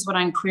 well, this is what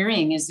I'm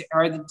querying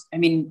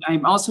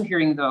I'm also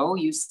hearing, though,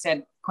 you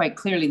said quite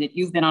clearly that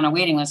you've been on a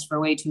waiting list for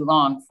way too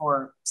long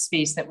for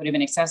space that would have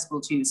been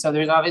accessible to you. So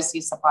there's obviously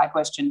a supply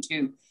question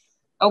too.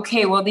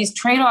 Okay, well, these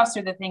trade-offs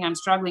are the thing I'm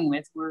struggling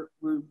with. We're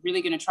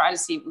really going to try to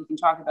see if we can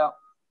talk about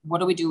what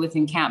do we do with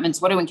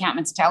encampments? What do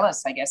encampments tell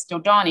us, I guess? So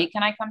Donnie,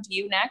 can I come to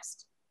you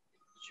next?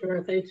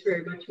 Sure, thanks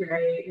very much,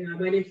 Mary.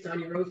 My name is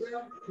Donnie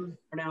Roosevelt,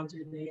 pronouns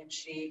are they and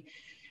she,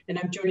 and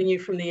I'm joining you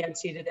from the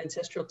unceded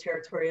ancestral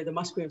territory of the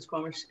Musqueam,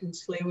 Squamish, and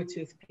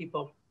Tsleil-Waututh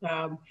people.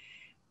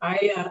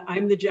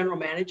 I'm the general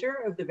manager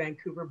of the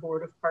Vancouver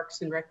Board of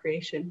Parks and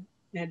Recreation,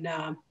 And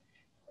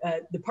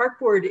the park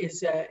board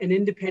is an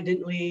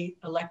independently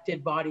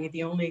elected body,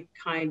 the only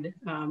kind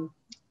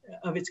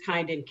of its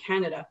kind in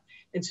Canada.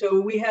 And so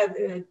we have,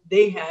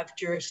 they have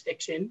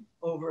jurisdiction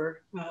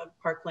over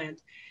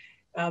parkland.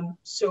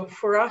 So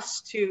for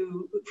us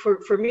to,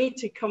 for me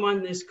to come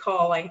on this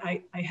call,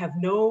 I have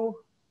no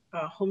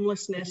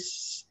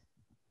homelessness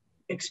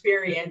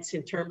experience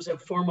in terms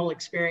of formal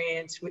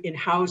experience in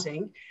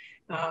housing.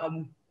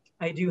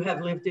 I do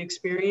have lived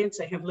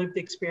experience. I have lived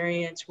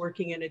experience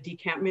working in a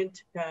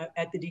decampment,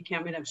 at the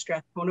decampment of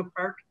Strathcona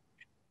Park.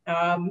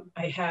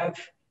 I have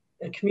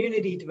a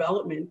community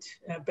development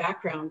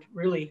background,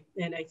 really,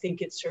 and I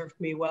think it served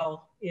me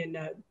well in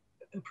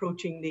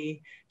approaching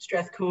the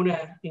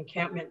Strathcona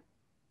encampment.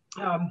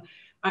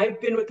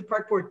 I've been with the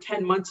park board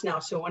 10 months now.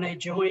 So when I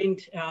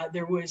joined,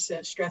 there was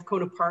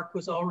Strathcona Park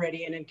was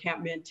already an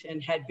encampment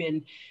and had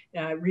been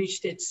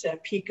reached its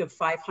peak of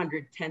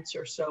 500 tents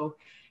or so.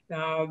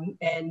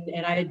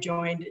 And I had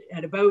joined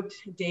at about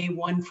day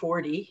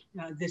 140.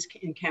 This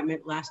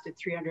encampment lasted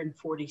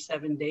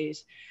 347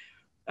 days.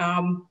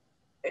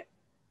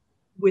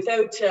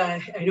 Without,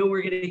 I know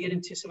we're going to get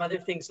into some other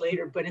things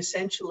later, but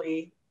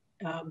essentially,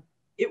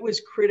 it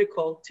was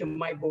critical to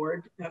my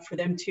board for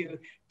them to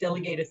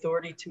delegate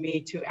authority to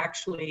me to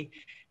actually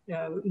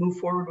move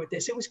forward with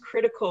this. It was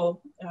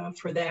critical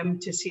for them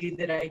to see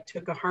that I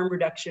took a harm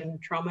reduction,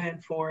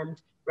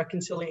 trauma-informed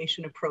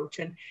reconciliation approach.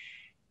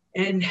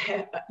 And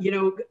you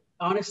know,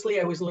 honestly,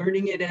 I was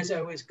learning it as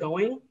I was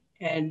going.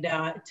 And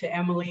to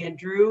Emily and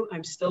Drew,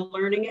 I'm still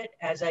learning it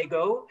as I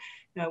go.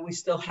 We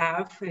still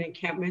have an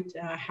encampment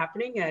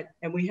happening,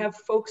 and we have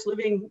folks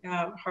living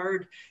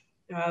hard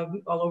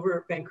all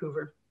over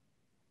Vancouver.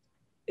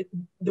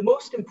 The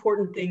most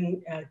important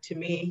thing to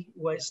me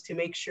was to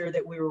make sure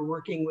that we were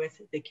working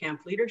with the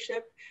camp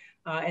leadership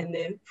and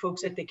the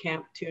folks at the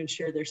camp to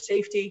ensure their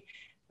safety,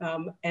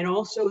 and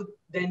also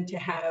then to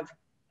have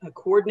a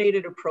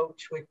coordinated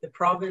approach with the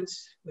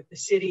province, with the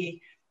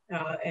city,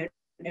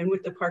 and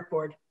with the park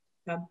board.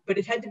 But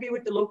it had to be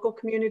with the local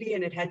community,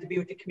 and it had to be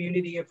with the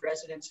community of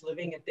residents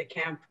living at the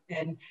camp.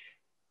 And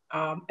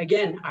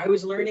again, I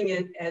was learning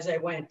it as I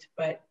went,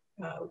 but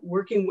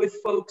working with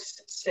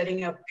folks,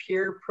 setting up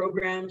peer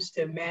programs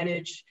to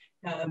manage,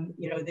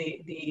 you know,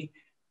 the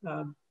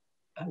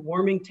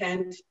warming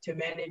tent, to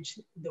manage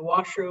the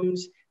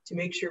washrooms, to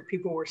make sure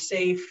people were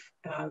safe,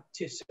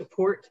 to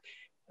support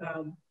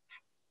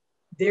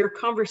their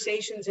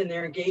conversations and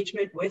their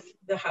engagement with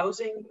the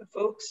housing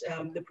folks.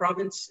 The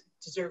province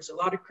deserves a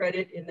lot of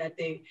credit in that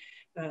they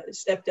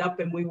stepped up,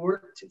 and we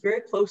worked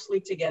very closely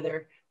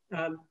together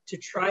to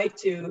try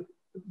to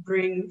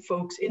bring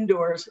folks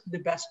indoors the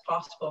best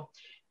possible.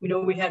 We know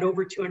we had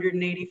over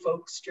 280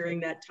 folks during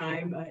that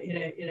time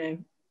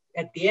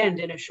at the end,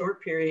 in a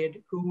short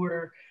period, who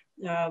were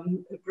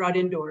brought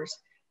indoors.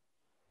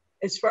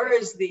 As far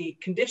as the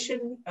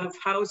condition of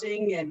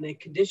housing and the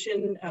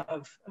condition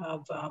of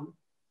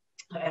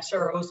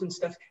SROs and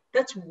stuff,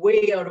 that's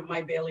way out of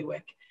my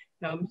bailiwick.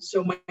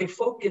 So my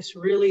focus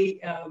really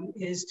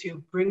is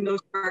to bring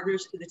those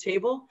partners to the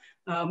table,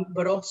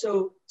 but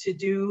also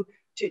to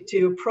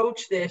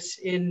approach this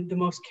in the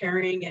most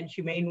caring and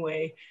humane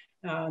way.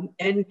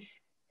 And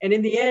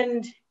in the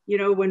end, you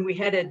know, when we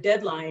had a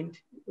deadline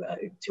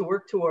to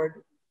work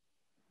toward,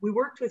 we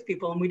worked with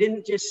people, and we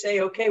didn't just say,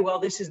 okay, well,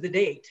 this is the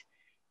date.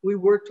 We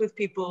worked with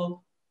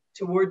people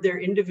toward their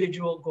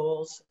individual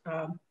goals.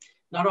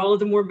 Not all of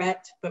them were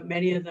met, but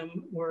many of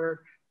them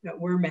were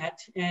met.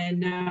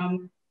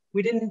 And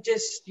we didn't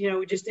just, you know,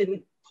 we just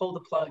didn't pull the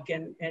plug,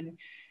 and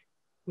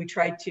we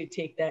tried to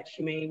take that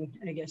humane,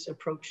 I guess,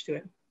 approach to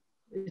it.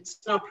 It's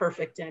not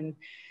perfect, and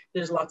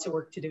there's lots of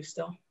work to do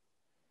still.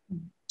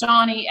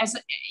 Donnie, as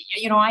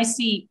you know, I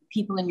see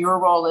people in your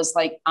role as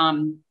like a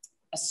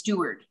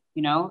steward,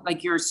 you know,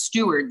 like you're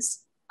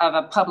stewards of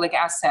a public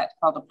asset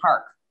called a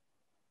park.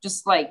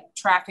 Just like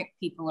traffic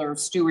people are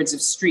stewards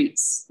of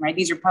streets, right?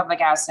 These are public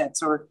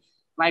assets, or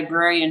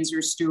librarians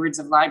are stewards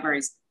of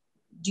libraries.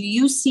 Do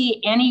you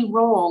see any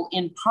role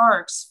in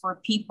parks for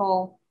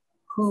people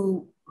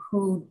who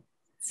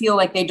feel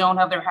like they don't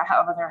have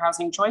their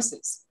housing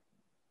choices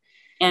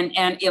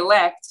and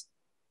elect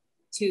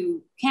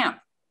to camp?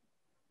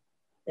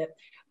 Yep.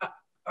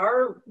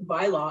 Our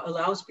bylaw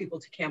allows people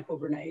to camp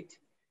overnight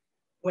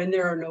when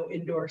there are no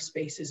indoor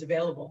spaces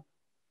available.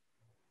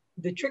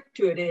 The trick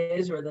to it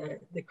is, or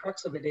the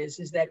crux of it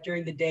is that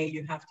during the day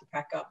you have to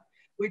pack up,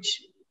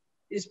 which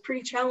is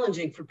pretty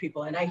challenging for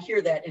people. And I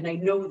hear that, and I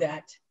know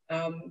that,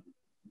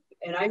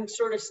 and I'm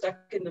sort of stuck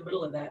in the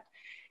middle of that.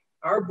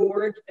 Our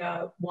board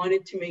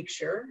wanted to make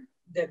sure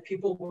that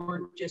people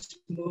weren't just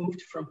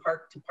moved from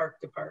park to park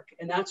to park.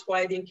 And that's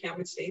why the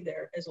encampment stayed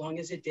there as long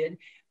as it did,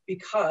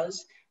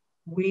 because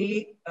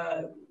we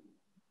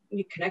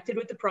connected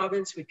with the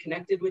province, we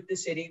connected with the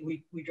city,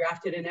 we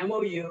drafted an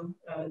MOU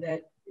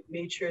that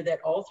made sure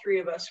that all three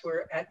of us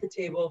were at the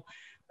table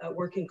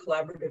working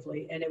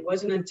collaboratively. And it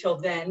wasn't until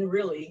then,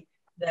 really,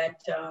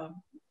 that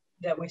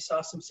we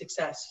saw some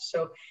success.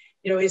 So,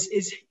 you know,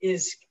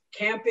 is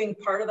camping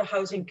part of the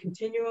housing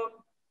continuum?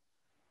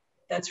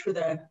 that's for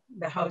the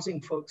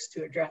housing folks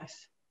to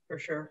address, for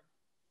sure.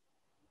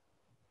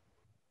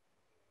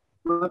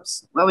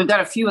 Whoops. Well, we've got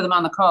a few of them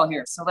on the call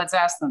here, so let's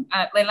ask them.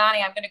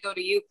 Leilani, I'm going to go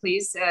to you,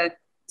 please,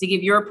 to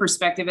give your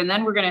perspective, and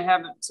then we're going to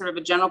have sort of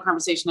a general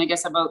conversation, I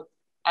guess, about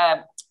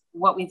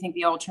what we think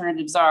the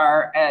alternatives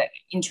are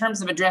in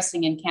terms of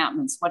addressing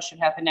encampments. What should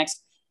happen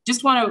next?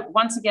 Just want to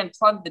once again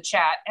plug the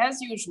chat. As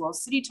usual,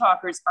 City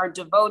Talkers are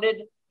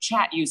devoted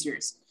chat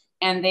users,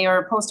 and they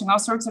are posting all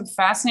sorts of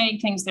fascinating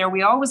things there.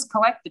 We always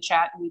collect the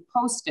chat and we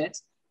post it.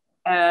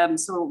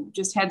 So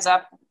just heads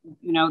up,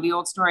 you know, the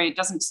old story, it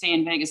doesn't stay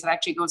in Vegas. It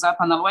actually goes up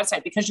on the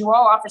website because you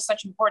all offer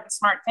such important,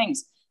 smart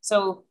things.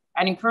 So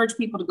I'd encourage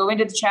people to go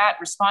into the chat,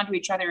 respond to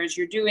each other as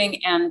you're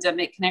doing, and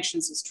make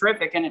connections. Is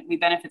terrific. And we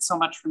benefit so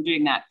much from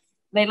doing that.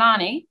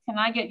 Leilani, can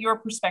I get your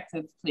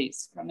perspective,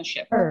 please, from the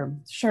ship?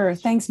 Sure.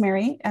 Thanks,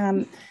 Mary.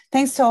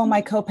 Thanks to all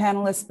my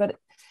co-panelists, but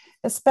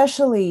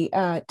especially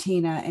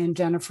Tina and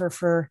Jennifer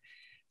for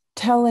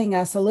telling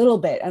us a little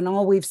bit. And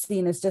all we've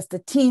seen is just a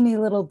teeny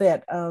little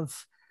bit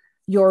of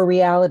your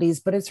realities,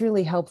 but it's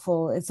really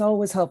helpful. It's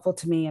always helpful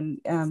to me.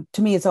 And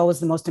to me, it's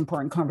always the most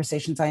important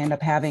conversations I end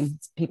up having,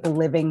 people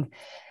living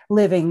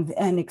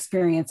and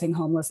experiencing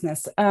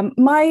homelessness.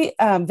 My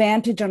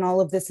vantage on all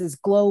of this is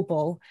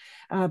global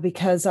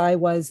because I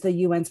was the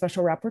UN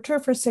Special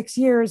Rapporteur for 6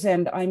 years,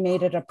 and I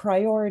made it a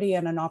priority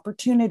and an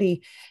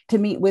opportunity to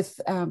meet with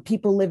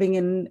people living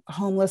in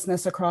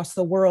homelessness across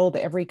the world,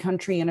 every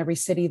country and every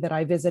city that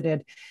I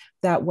visited.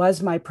 That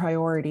was my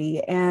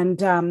priority.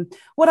 And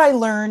what I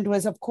learned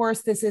was, of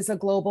course, this is a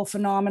global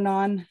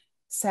phenomenon,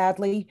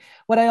 sadly.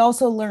 What I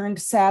also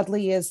learned,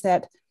 sadly, is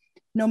that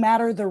no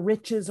matter the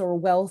riches or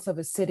wealth of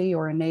a city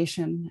or a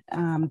nation,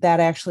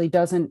 that actually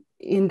doesn't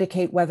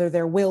indicate whether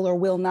there will or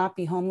will not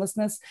be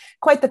homelessness.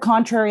 Quite the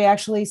contrary,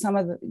 actually, some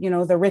of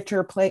the, the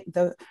richer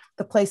the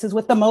places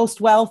with the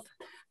most wealth,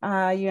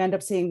 you end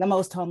up seeing the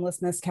most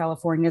homelessness.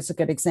 California is a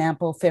good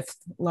example, 5th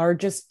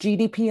largest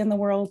GDP in the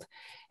world,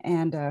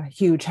 and a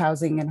huge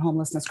housing and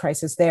homelessness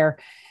crisis there.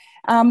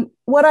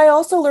 What I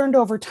also learned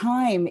over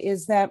time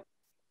is that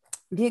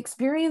the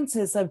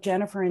experiences of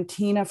Jennifer and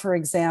Tina, for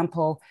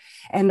example,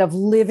 and of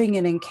living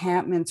in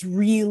encampments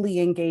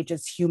really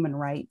engages human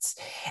rights.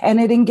 And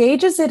it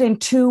engages it in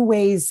two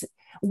ways.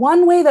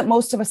 One way that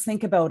most of us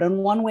think about and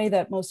one way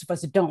that most of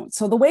us don't.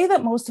 So the way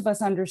that most of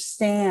us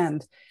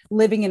understand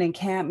living in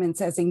encampments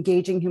as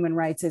engaging human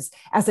rights is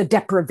as a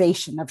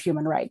deprivation of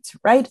human rights,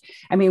 right?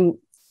 I mean,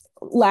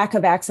 lack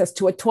of access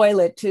to a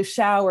toilet, to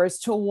showers,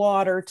 to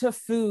water, to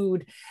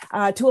food,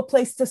 to a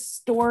place to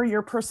store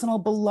your personal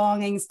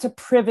belongings, to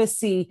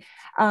privacy,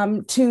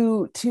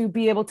 to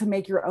be able to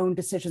make your own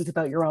decisions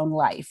about your own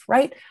life,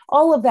 right?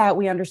 All of that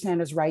we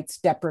understand as rights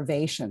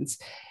deprivations.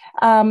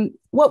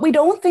 What we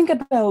don't think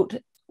about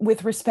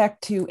with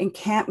respect to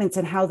encampments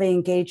and how they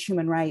engage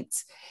human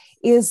rights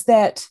is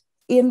that,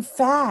 in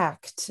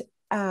fact,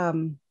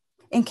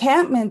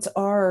 encampments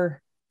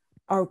are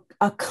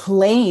a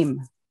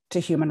claim to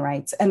human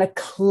rights and a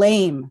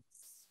claim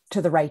to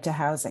the right to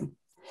housing.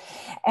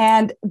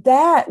 And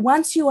that,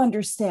 once you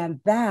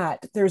understand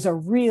that, there's a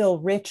real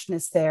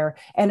richness there,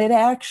 and it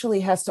actually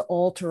has to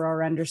alter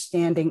our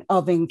understanding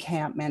of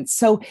encampments.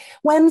 So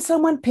when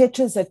someone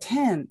pitches a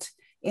tent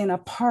in a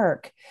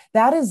park,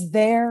 that is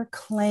their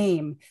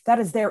claim, that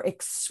is their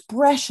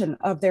expression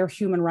of their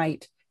human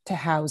right to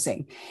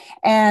housing.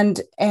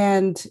 And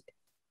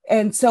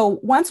so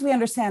once we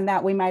understand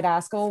that, we might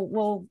ask, oh,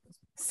 well,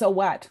 so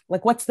what?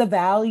 Like, what's the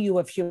value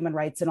of human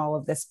rights in all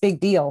of this? Big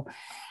deal.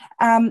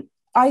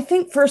 I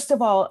think, first of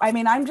all, I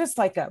mean, I'm just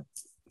like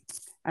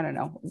I don't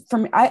know,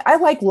 I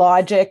like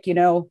logic,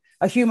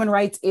 a human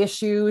rights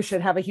issue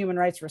should have a human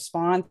rights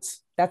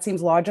response. That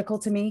seems logical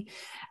to me.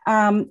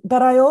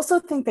 But I also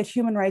think that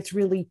human rights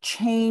really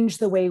change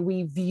the way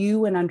we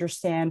view and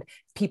understand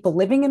people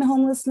living in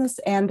homelessness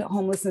and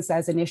homelessness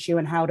as an issue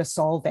and how to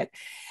solve it.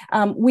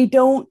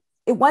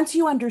 Once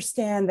you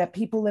understand that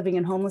people living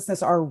in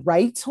homelessness are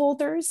rights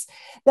holders,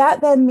 that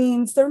then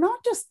means they're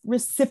not just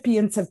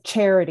recipients of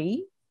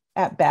charity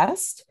at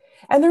best,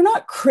 and they're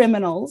not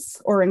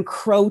criminals or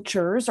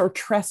encroachers or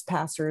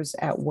trespassers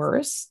at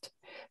worst.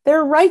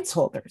 They're rights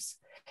holders.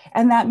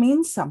 And that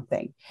means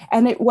something.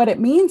 And what it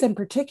means in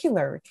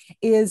particular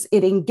is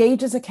it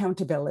engages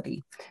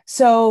accountability.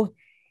 So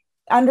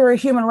under a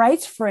human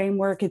rights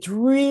framework, it's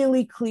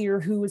really clear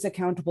who is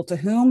accountable to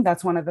whom.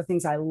 That's one of the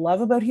things I love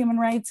about human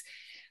rights.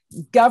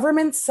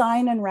 Governments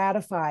sign and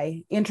ratify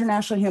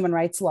international human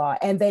rights law,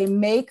 and they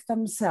make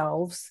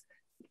themselves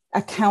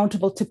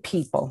accountable to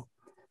people.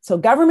 So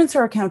governments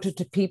are accountable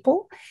to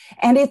people,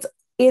 and it's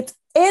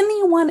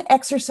anyone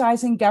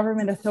exercising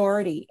government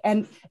authority.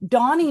 And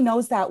Donnie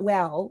knows that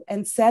well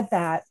and said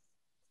that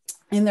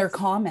in their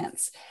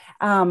comments,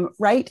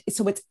 right?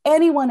 So it's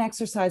anyone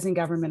exercising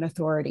government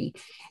authority.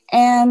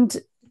 And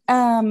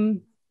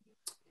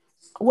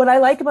what I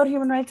like about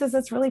human rights is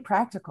it's really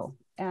practical.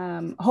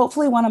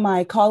 Hopefully one of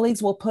my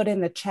colleagues will put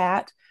in the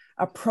chat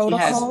a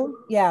protocol.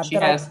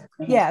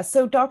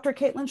 So Dr.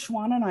 Caitlin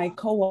Schwann and I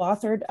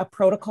co-authored a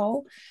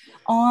protocol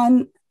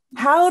on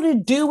how to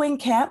do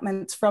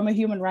encampments from a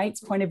human rights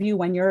point of view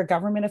when you're a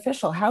government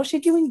official. How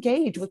should you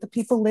engage with the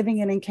people living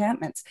in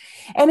encampments?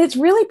 And it's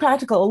really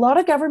practical. A lot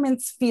of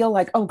governments feel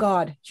like, oh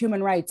God,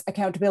 human rights,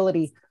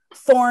 accountability,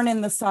 thorn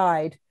in the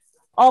side,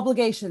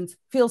 obligations,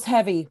 feels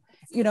heavy,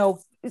 you know,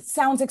 it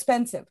sounds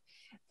expensive.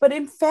 But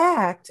in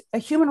fact, a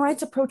human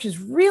rights approach is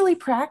really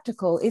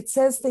practical. It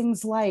says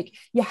things like,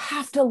 you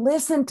have to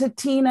listen to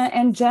Tina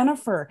and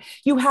Jennifer.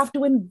 You have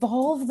to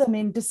involve them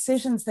in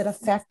decisions that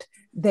affect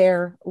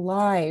their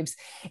lives.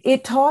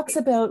 It talks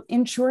about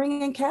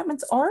ensuring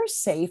encampments are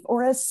safe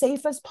or as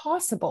safe as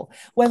possible,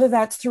 whether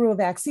that's through a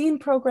vaccine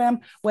program,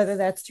 whether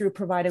that's through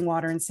providing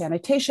water and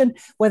sanitation,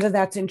 whether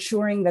that's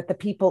ensuring that the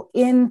people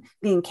in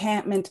the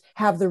encampment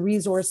have the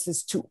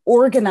resources to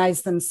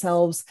organize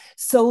themselves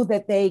so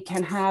that they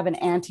can have an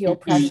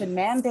anti-oppression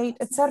mandate,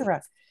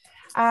 etc.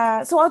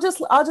 So I'll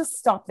just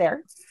stop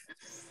there.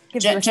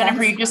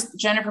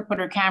 Jennifer put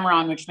her camera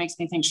on, which makes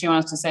me think she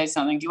wants to say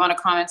something. Do you want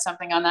to comment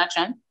something on that,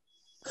 Jen?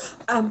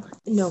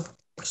 No.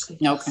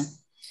 No, okay.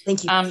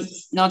 Thank you.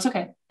 No, it's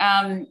okay.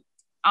 I'm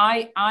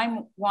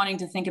wanting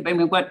to think about, I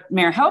mean, what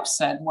Mayor Helps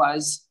said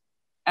was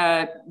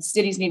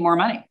cities need more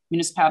money,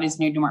 municipalities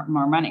need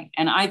more money.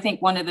 And I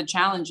think one of the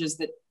challenges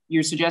that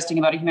you're suggesting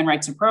about a human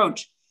rights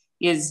approach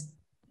is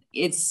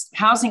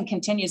housing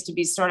continues to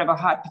be sort of a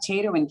hot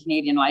potato in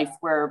Canadian life,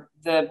 where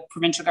the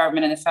provincial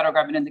government and the federal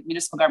government and the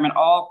municipal government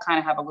all kind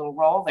of have a little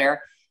role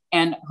there.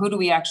 And who do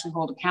we actually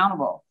hold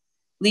accountable?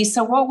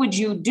 Lisa, what would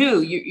you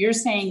do? You're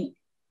saying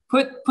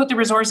put the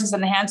resources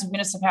in the hands of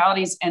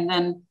municipalities and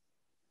then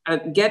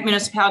get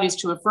municipalities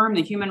to affirm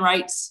the human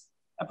rights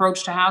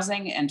approach to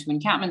housing and to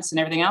encampments and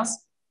everything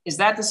else. Is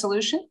that the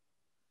solution?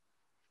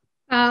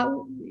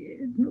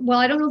 Well,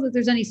 I don't know that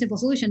there's any simple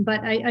solution, but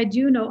I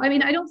do know, I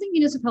mean, I don't think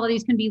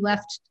municipalities can be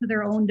left to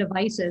their own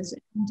devices,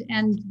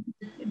 and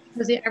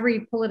because every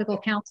political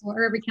council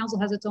or every council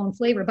has its own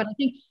flavor. But I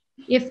think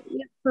if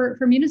for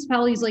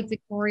municipalities like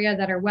Victoria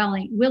that are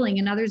willing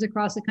and others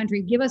across the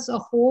country, give us a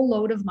whole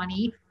load of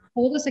money,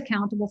 hold us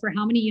accountable for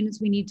how many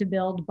units we need to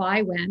build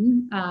by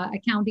when,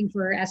 accounting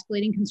for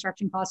escalating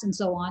construction costs and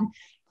so on.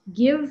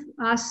 Give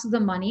us the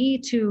money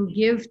to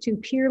give to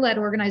peer-led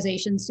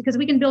organizations, because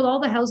we can build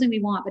all the housing we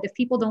want, but if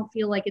people don't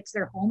feel like it's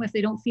their home, if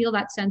they don't feel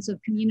that sense of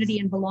community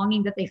and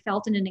belonging that they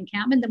felt in an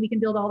encampment, then we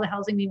can build all the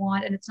housing we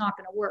want and it's not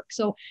going to work.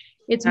 So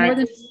it's more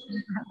than,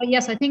 but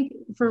yes, I think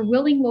for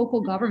willing local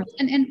governments,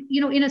 and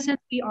you know, in a sense,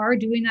 we are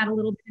doing that a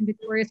little bit in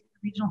Victoria's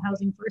Regional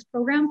Housing First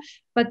program,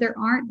 but there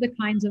aren't the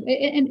kinds of,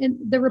 and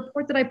the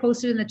report that I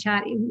posted in the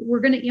chat,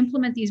 we're going to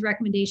implement these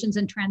recommendations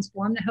and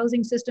transform the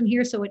housing system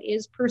here so it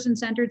is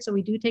person-centered, so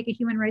we do take a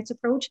human rights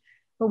approach,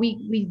 but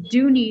we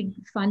do need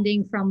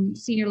funding from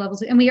senior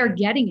levels, and we are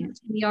getting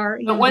it. We are.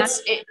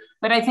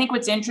 But I think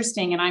what's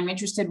interesting, and I'm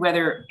interested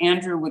whether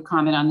Andrew would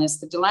comment on this,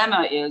 the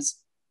dilemma is,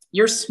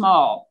 you're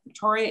small.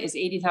 Victoria is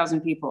 80,000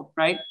 people,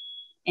 right?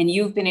 And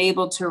you've been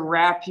able to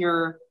wrap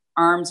your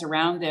arms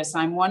around this.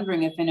 I'm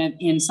wondering if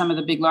in some of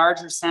the big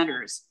larger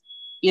centers,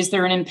 is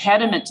there an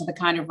impediment to the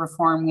kind of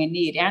reform we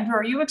need? Andrew,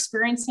 are you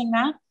experiencing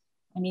that?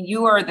 I mean,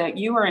 you are at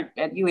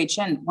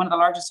UHN, one of the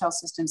largest health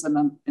systems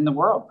in the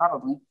world,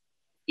 probably.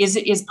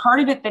 Is part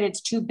of it that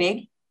it's too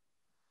big?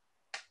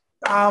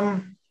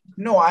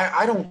 No,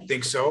 I don't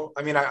think so.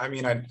 I mean,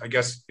 I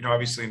guess, you know,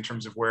 obviously in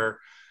terms of where,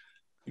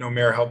 you know,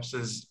 Mayor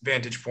Helps'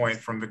 vantage point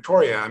from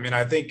Victoria. I mean,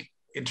 I think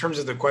in terms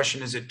of the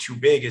question, is it too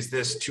big? Is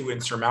this too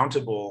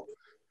insurmountable?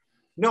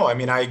 No, I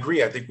mean, I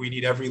agree. I think we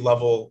need every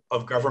level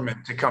of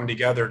government to come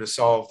together to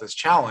solve this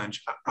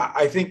challenge.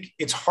 I think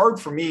it's hard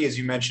for me, as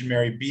you mentioned,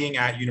 Mary, being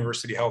at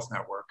University Health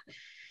Network,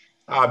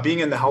 being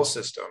in the health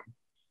system,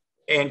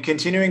 and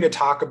continuing to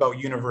talk about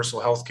universal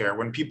healthcare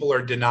when people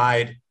are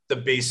denied the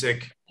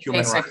basic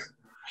human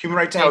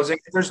right to housing.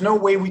 There's no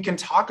way we can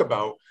talk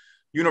about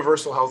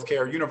universal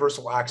healthcare,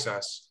 universal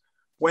access,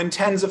 when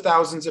tens of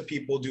thousands of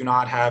people do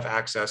not have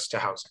access to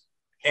housing.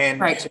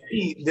 And to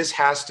me, this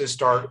has to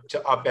start to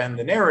upend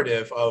the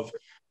narrative of,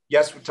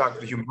 yes, we talk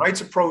the human rights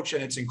approach,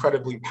 and it's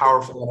incredibly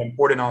powerful and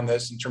important on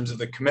this in terms of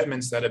the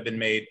commitments that have been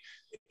made,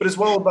 but as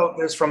well about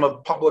this from a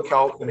public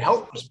health and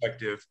health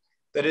perspective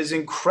that is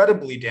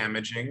incredibly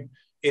damaging.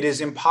 It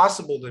is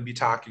impossible to be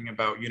talking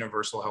about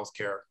universal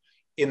healthcare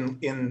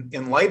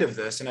in light of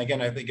this. And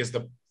again, I think as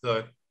the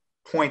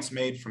points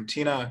made from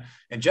Tina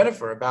and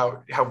Jennifer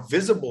about how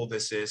visible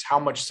this is, how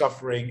much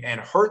suffering and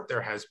hurt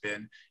there has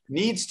been,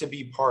 needs to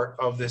be part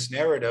of this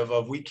narrative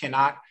of we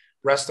cannot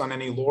rest on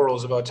any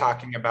laurels about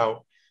talking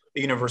about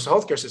a universal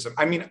healthcare system.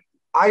 I mean,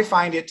 I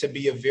find it to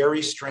be a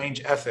very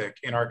strange ethic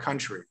in our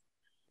country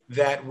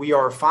that we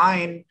are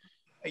fine,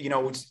 you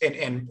know,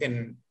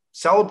 and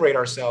celebrate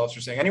ourselves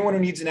for saying anyone who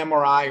needs an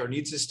MRI or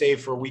needs to stay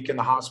for a week in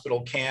the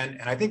hospital can,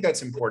 and I think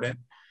that's important,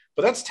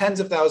 but that's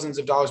tens of thousands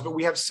of dollars. But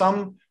we have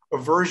some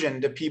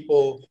aversion to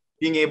people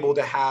being able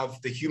to have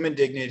the human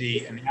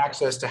dignity and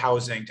access to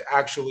housing to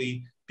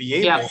actually be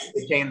able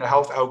to attain the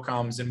health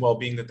outcomes and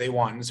well-being that they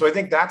want. And so I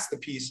think that's the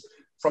piece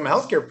from a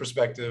healthcare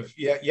perspective.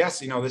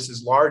 Yes, you know, this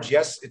is large.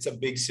 Yes, it's a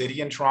big city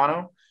in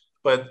Toronto,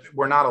 but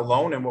we're not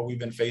alone in what we've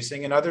been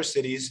facing. In other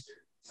cities,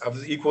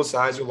 of equal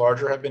size or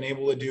larger have been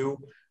able to do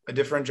a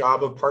different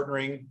job of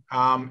partnering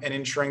and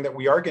ensuring that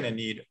we are going to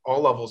need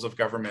all levels of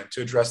government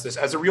to address this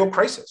as a real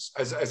crisis,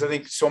 as I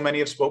think so many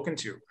have spoken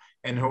to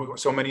and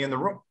so many in the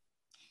room.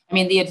 I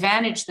mean, the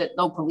advantage that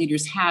local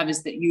leaders have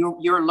is that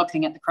you're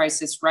looking at the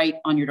crisis right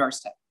on your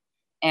doorstep,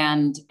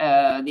 and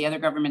the other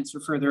governments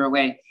are further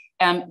away.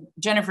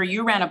 Jennifer,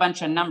 you ran a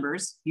bunch of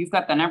numbers. You've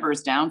got the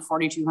numbers down,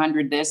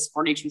 4,200 this,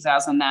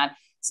 42,000 that.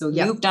 So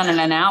you've done an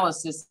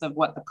analysis of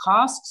what the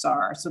costs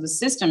are. So the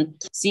system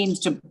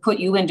seems to put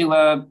you into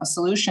a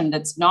solution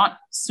that's not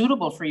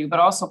suitable for you, but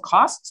also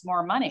costs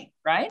more money,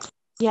 right?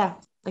 Yeah,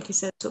 like I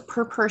said, so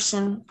per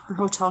person, per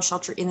hotel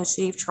shelter in the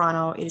city of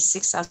Toronto, it is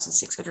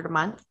 $6,600 a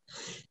month.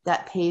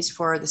 That pays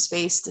for the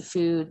space, the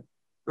food,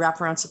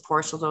 wraparound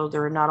supports, although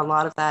there are not a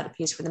lot of that. It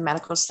pays for the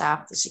medical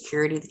staff, the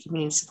security, the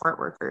community support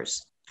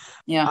workers.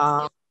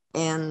 Yeah.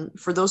 And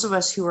for those of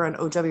us who are on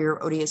OW or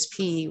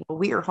ODSP, well,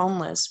 we are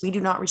homeless. We do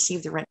not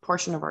receive the rent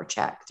portion of our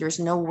check. There's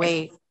no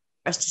way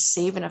for us to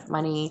save enough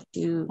money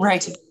to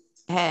get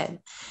ahead.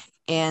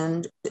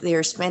 And they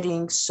are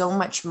spending so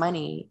much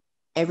money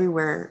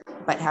everywhere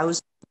but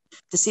housing.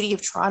 The city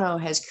of Toronto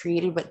has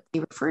created what they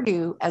refer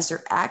to as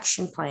their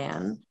action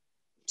plan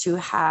to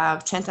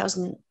have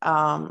 10,000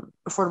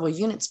 affordable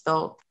units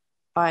built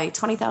by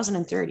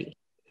 2030.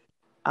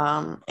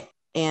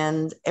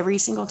 And every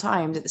single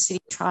time that the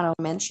city of Toronto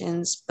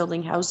mentions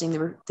building housing,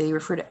 they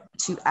refer to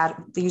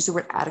they use the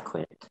word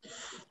adequate.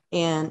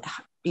 And,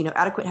 you know,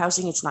 adequate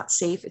housing, it's not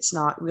safe, it's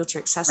not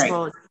wheelchair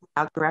accessible, it's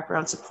not the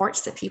wraparound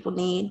supports that people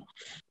need.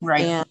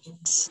 Right. And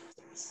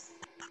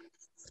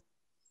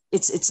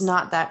it's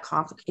not that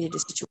complicated a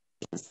situation.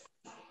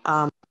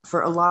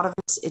 For a lot of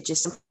us, it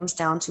just comes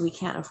down to we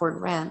can't afford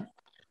rent.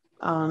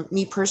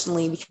 Me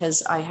personally,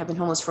 because I have been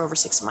homeless for over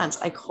 6 months,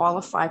 I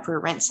qualify for a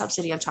rent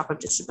subsidy on top of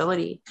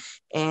disability.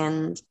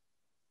 And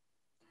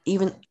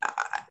even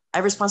I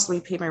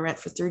responsibly paid my rent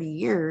for 30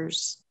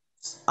 years.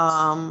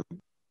 But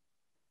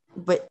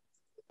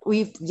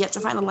we've yet to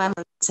find a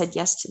landlord that said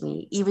yes to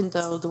me, even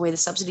though the way the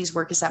subsidies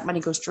work is that money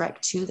goes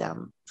direct to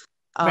them.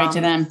 Right to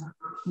them.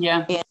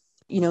 Yeah. And,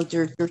 you know,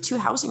 there are 2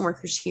 housing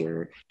workers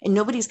here and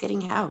nobody's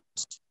getting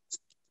housed.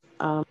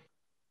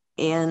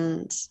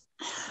 And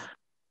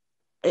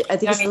I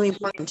think it's really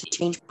important to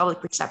change public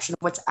perception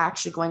of what's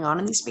actually going on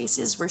in these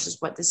spaces versus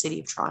what the city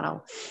of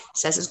Toronto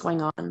says is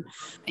going on.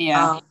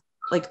 Yeah.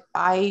 Like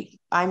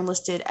I'm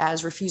listed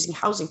as refusing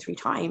housing 3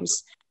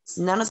 times.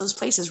 None of those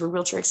places were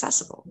wheelchair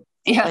accessible.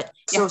 Yeah.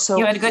 But, so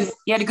you had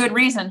a good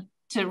reason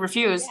to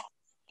refuse.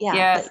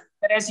 Yeah.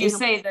 But as you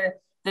say,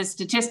 the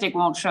statistic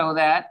won't show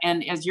that.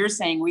 And as you're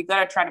saying, we've got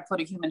to try to put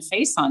a human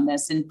face on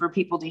this and for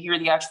people to hear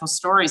the actual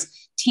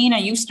stories. Tina,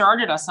 you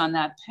started us on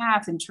that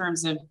path in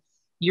terms of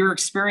your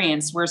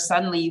experience where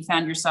suddenly you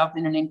found yourself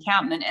in an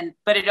encampment.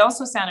 But it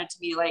also sounded to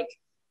me like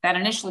that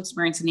initial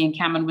experience in the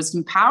encampment was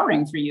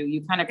empowering for you.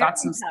 You kind of got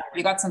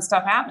some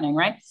stuff happening,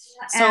 right?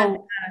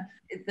 So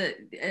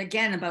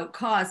again, about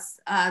costs,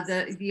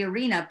 the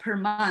arena per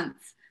month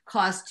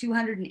cost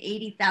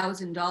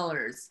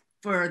 $280,000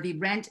 for the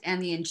rent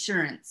and the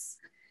insurance.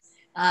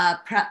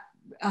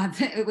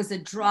 It was a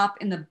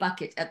drop in the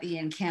bucket at the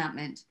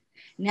encampment.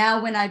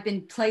 Now, when I've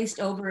been placed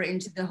over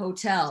into the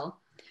hotel,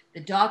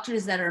 the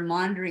doctors that are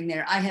monitoring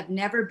there, I have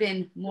never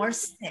been more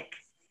sick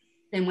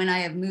than when I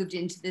have moved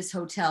into this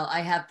hotel.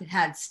 I have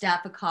had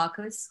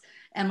staphylococcus,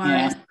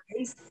 MRSA,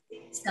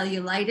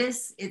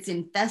 cellulitis. It's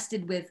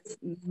infested with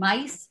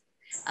mice.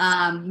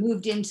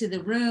 Moved into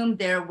the room.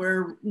 There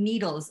were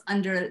needles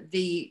under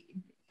the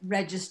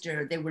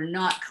register. They were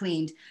not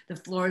cleaned. The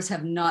floors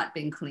have not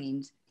been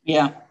cleaned.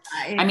 Yeah.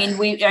 I mean,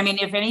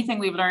 if anything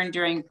we've learned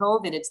during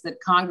COVID, it's that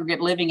congregate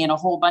living in a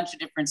whole bunch of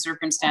different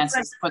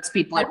circumstances puts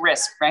people at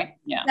risk, right?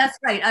 Yeah. That's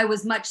right. I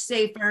was much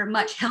safer,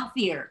 much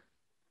healthier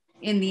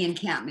in the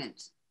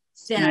encampment.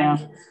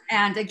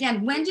 And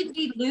again, when did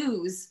we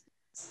lose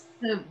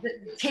the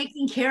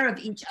taking care of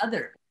each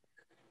other?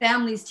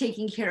 Families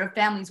taking care of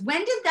families. When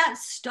did that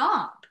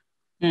stop?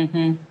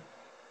 Mm-hmm.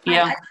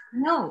 Yeah.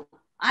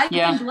 I've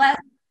been blessed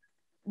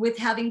with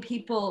having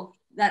people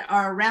that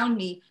are around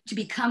me to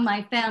become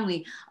my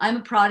family. I'm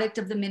a product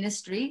of the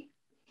ministry.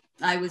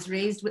 I was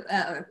raised with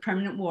a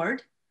permanent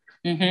ward.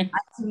 Mm-hmm.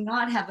 I do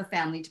not have a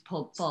family to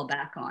fall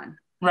back on.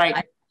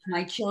 Right.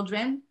 My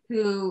children,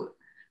 who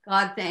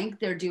God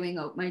thank,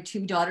 my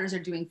 2 daughters are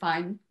doing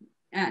fine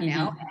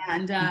now.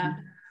 And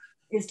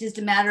it's just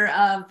a matter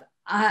of,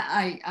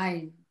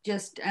 I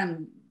just,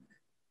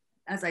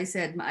 as I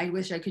said, I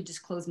wish I could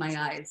just close my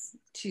eyes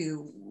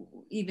to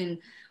even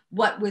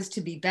what was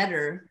to be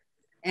better.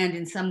 And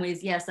in some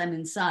ways, yes, I'm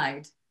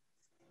inside,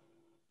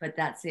 but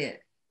that's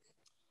it.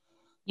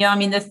 Yeah, I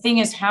mean, the thing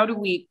is, how do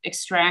we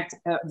extract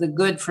the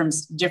good from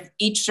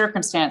each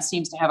circumstance?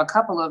 Seems to have a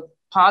couple of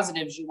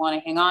positives you want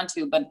to hang on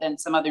to, but then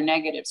some other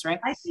negatives, right?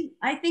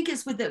 I think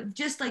it's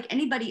just like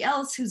anybody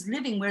else who's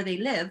living where they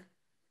live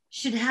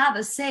should have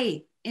a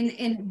say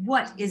in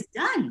what is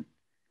done.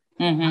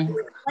 Mm-hmm. I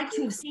would like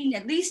to have seen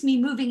at least me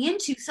moving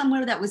into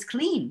somewhere that was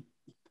clean.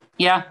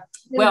 Yeah.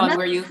 Well, and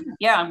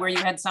where you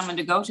had someone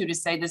to go to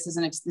say this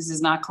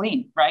is not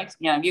clean, right?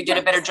 Yeah, you did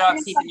a better job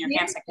keeping your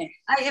campsite clean.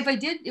 If I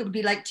did, it would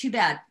be like, too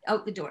bad,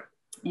 out the door.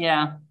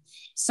 Yeah.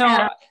 So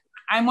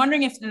I'm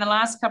wondering if in the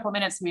last couple of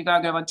minutes, we've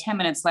got about 10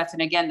 minutes left.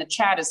 And again, the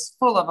chat is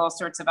full of all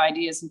sorts of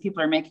ideas and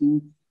people are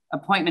making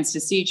appointments to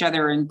see each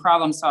other and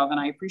problem solve. And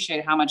I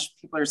appreciate how much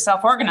people are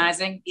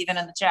self-organizing, even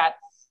in the chat.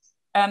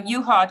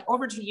 Juha,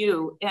 over to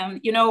you.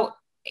 You know,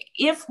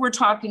 if we're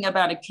talking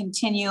about a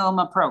continuum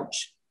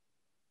approach,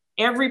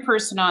 every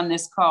person on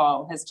this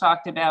call has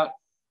talked about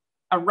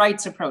a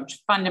rights approach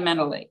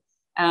fundamentally,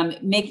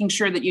 making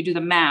sure that you do the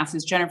math,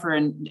 as Jennifer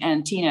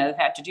and Tina have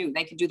had to do.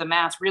 They can do the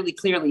math really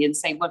clearly and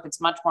say, look,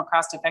 it's much more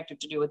cost effective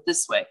to do it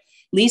this way.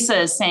 Lisa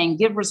is saying,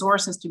 give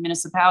resources to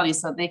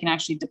municipalities so that they can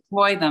actually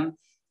deploy them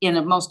in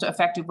the most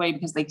effective way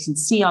because they can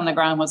see on the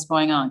ground what's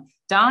going on.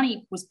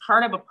 Donnie was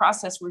part of a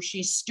process where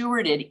she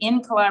stewarded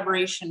in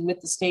collaboration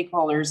with the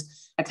stakeholders,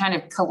 a kind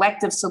of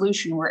collective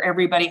solution where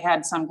everybody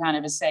had some kind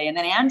of a say. And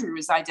then Andrew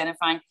was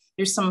identifying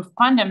there's some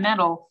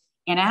fundamental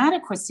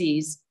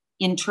inadequacies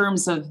in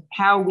terms of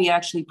how we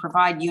actually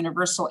provide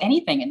universal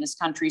anything in this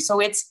country. So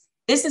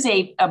this is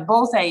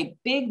both a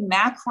big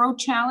macro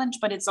challenge,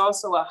 but it's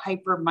also a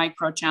hyper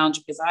micro challenge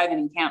because I have an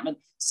encampment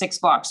 6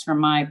 blocks from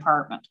my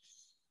apartment.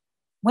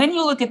 When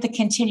you look at the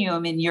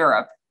continuum in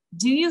Europe,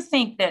 do you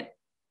think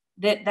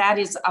that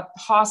is a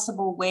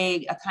possible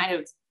way,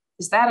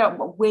 is that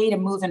a way to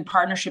move in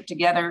partnership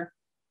together,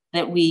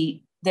 that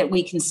we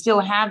can still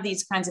have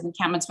these kinds of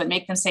encampments, but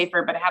make them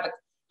safer, but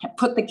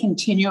put the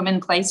continuum in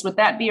place? Would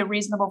that be a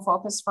reasonable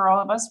focus for all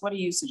of us? What do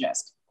you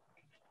suggest?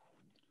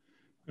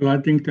 Well,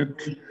 I think that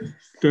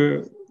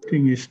the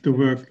thing is to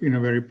work in a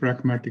very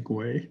pragmatic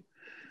way.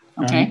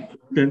 Okay.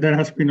 And there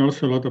has been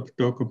also a lot of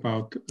talk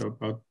about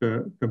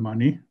the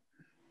money.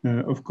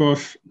 Of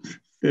course,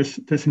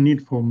 there's a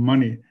need for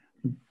money.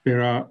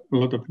 There are a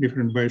lot of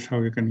different ways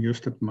how you can use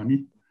that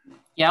money.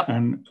 Yep.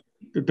 And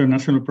the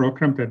national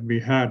program that we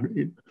had,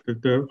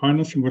 the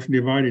financing was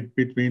divided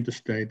between the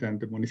state and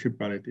the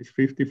municipalities,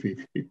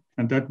 50-50,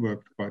 and that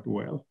worked quite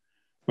well.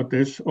 But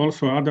there's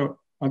also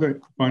other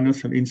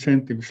financial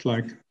incentives,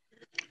 like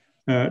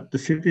the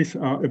cities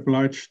are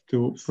obliged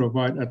to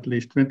provide at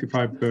least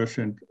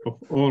 25%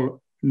 of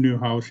all new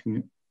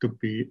housing to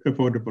be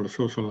affordable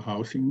social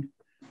housing.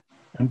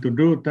 And to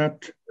do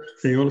that,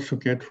 they also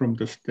get from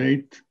the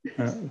state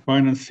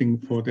financing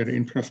for their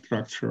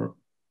infrastructure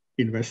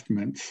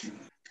investments.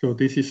 So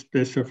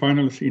there's a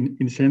final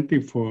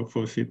incentive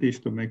for cities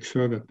to make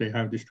sure that they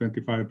have this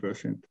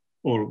 25%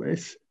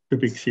 always, the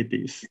big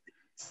cities,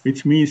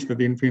 which means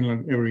that in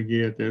Finland every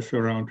year there's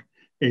around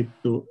 8,000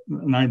 to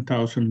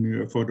 9,000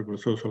 new affordable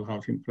social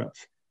housing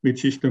flats,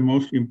 which is the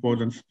most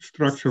important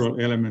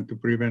structural element to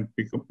prevent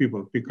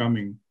people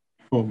becoming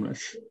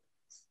homeless.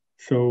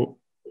 So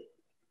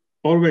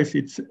always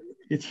it's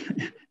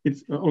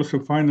also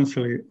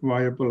financially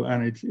viable,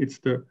 and it's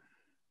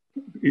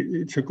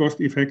a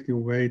cost-effective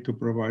way to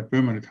provide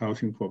permanent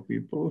housing for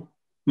people,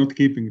 not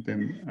keeping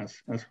them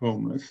as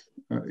homeless.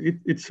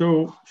 It's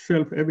so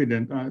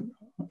self-evident.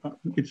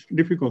 It's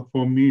difficult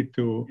for me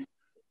to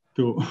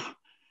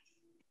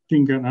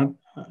think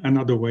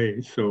another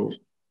way. So.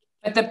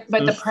 But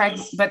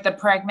the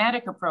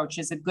pragmatic approach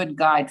is a good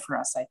guide for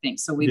us, I think.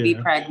 So we be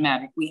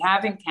pragmatic. We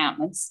have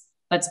encampments.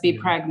 Let's be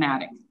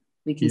pragmatic.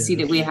 We can see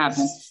that we have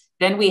them.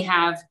 Then we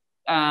have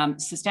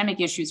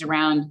systemic issues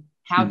around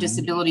how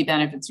disability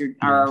benefits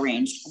are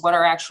arranged, what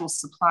our actual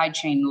supply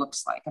chain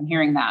looks like. I'm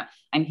hearing that.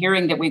 I'm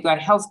hearing that we've got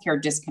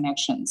healthcare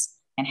disconnections,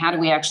 and how do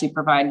we actually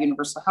provide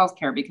universal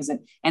healthcare?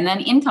 And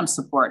then income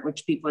support,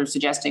 which people are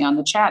suggesting on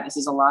the chat. This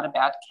is a lot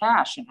about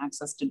cash and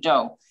access to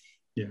dough.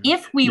 Yeah.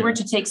 If we were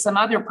to take some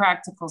other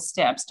practical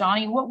steps,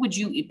 Donnie, what would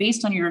you,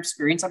 based on your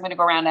experience, I'm going to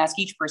go around and ask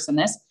each person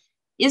this.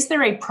 Is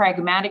there a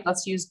pragmatic,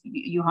 let's use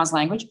Juha's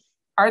language,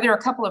 are there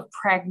a couple of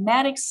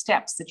pragmatic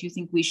steps that you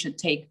think we should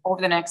take over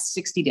the next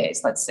 60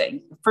 days, let's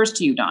say? First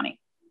to you, Donnie.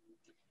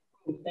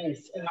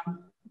 Thanks.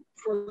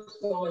 First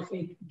of all, I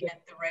think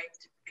get the right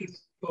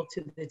people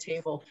to the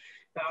table.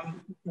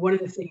 One of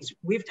the things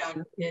we've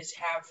done is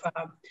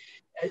have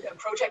a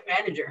project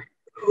manager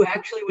who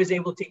actually was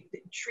able to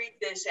treat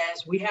this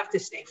as we have to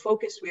stay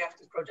focused, we have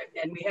to project.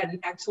 And we had an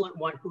excellent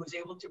one who was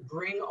able to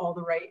bring all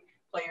the right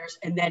players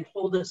and then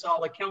hold us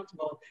all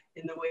accountable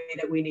in the way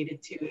that we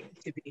needed to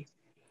be.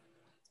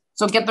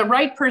 So get the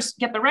right person,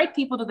 get the right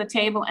people to the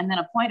table, and then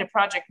appoint a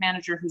project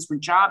manager whose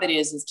job it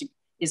is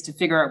to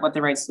figure out what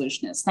the right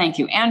solution is. Thank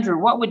you. Andrew,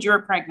 what would your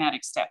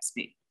pragmatic steps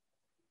be?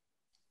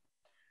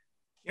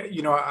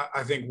 Yeah,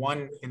 I think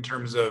one, in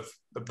terms of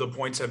the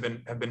points have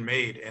been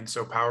made, and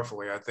so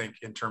powerfully, I think,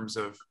 in terms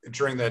of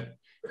ensuring that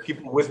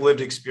people with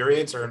lived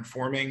experience are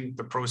informing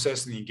the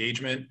process and the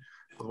engagement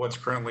with what's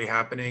currently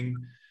happening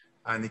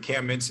in the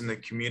encampments and the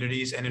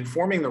communities, and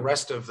informing the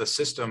rest of the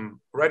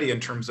system already in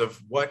terms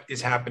of what is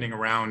happening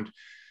around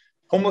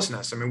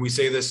homelessness. I mean, we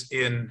say this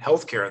in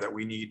healthcare, that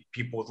we need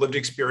people with lived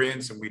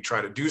experience, and we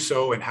try to do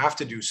so and have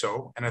to do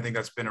so. And I think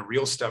that's been a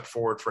real step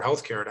forward for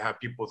healthcare, to have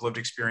people with lived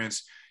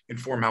experience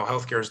inform how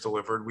healthcare is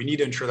delivered. We need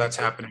to ensure that's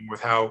happening with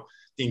how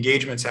the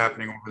engagement's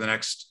happening over the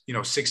next,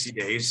 60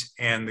 days,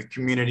 and the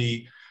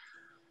community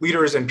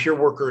leaders and peer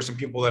workers and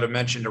people that have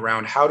mentioned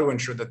around how to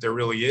ensure that there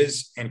really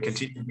is and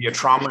continue to be a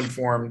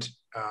trauma-informed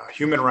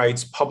human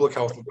rights, public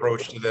health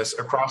approach to this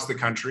across the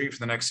country for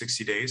the next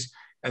 60 days.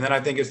 And then I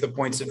think, as the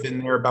points have been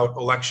there about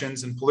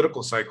elections and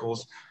political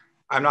cycles,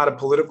 I'm not a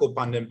political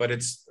pundit, but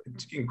it's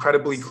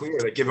incredibly clear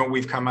that given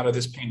we've come out of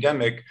this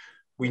pandemic,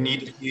 we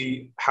need to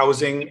see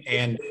housing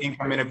and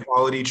income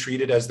inequality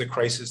treated as the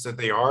crisis that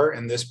they are,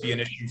 and this be an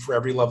issue for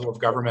every level of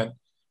government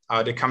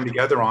to come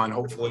together on,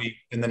 hopefully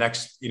in the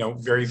next,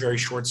 very, very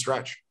short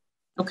stretch.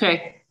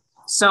 Okay,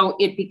 so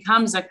it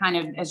becomes a kind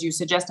of, as you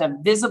suggest, a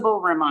visible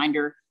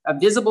reminder, a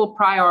visible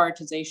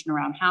prioritization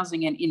around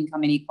housing and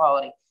income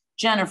inequality.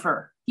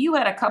 Jennifer, you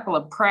had a couple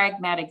of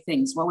pragmatic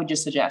things. What would you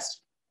suggest?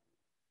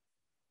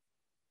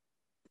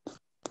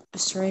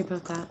 Sorry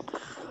about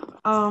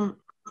that.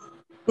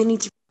 They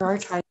need to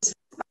prioritize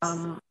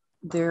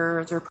their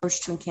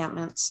approach to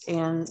encampments,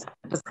 and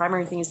the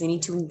primary thing is they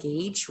need to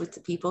engage with the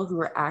people who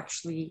are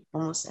actually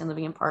homeless and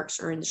living in parks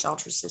or in the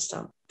shelter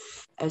system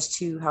as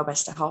to how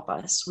best to help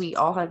us. We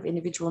all have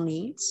individual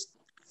needs,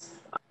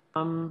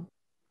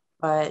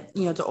 but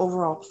the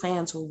overall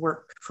plans will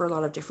work for a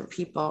lot of different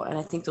people, and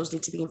I think those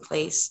need to be in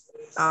place.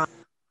 But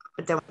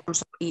then when it comes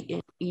to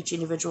each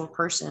individual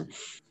person,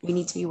 we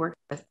need to be working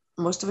with.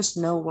 Most of us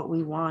know what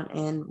we want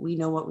and we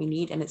know what we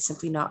need, and it's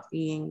simply not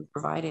being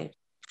provided.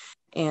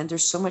 And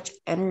there's so much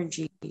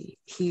energy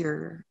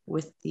here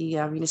with the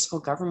municipal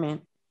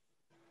government.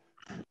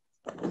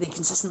 They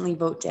consistently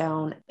vote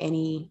down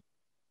any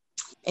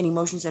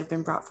motions that have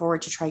been brought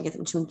forward to try and get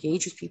them to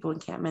engage with people in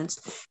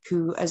encampments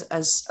who,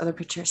 as other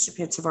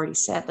participants have already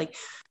said,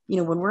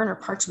 when we're in our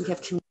parks, we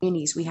have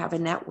communities, we have a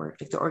network,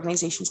 the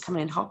organizations come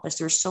in and help us.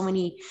 There's so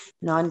many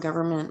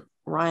non-government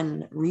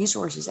run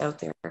resources out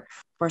there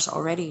for us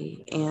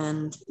already.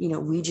 And,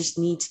 we just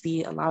need to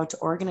be allowed to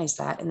organize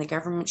that. And the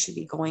government should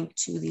be going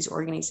to these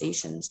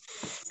organizations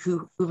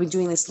who've been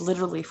doing this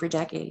literally for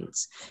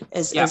decades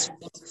as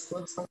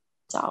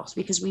themselves,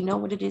 because we know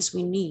what it is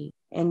we need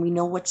and we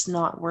know what's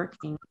not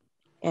working.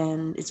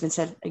 And it's been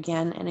said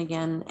again and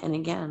again and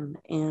again,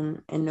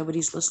 and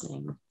nobody's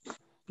listening,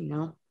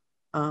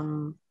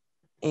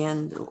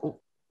 and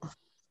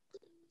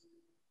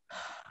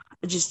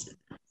just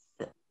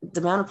the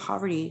amount of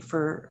poverty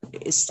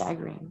is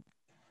staggering.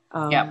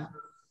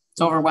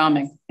 It's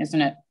overwhelming,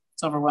 isn't it?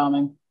 It's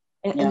overwhelming.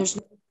 And there's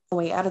no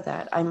way out of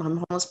that. I'm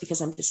homeless because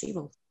I'm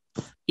disabled.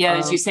 Yeah,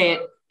 as you say,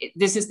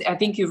 this is, I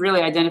think you've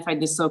really identified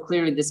this so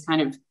clearly, this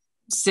kind of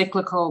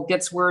cyclical,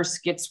 gets worse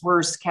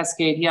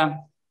cascade. Yeah.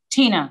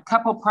 Tina,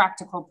 couple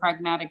practical,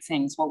 pragmatic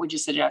things. What would you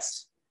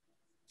suggest?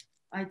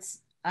 I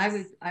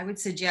would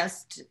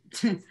suggest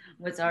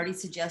what's already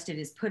suggested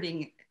is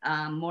putting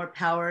more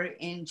power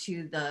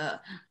into the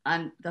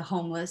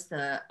homeless,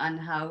 the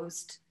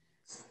unhoused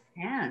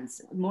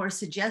hands, more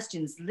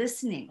suggestions,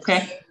 listening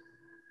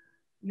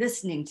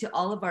to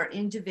all of our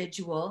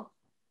individual.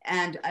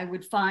 And I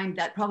would find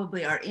that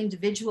probably our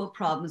individual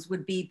problems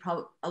would be,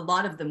 a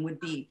lot of them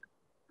would be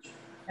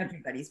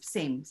everybody's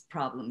same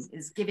problem,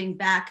 is giving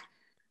back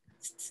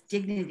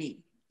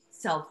dignity,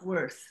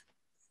 self-worth.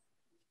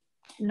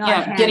 So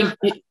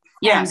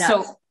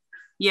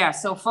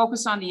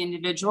focus on the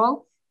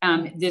individual.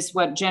 This,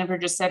 what Jennifer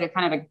just said, a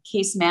kind of a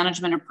case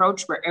management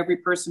approach where every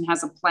person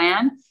has a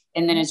plan.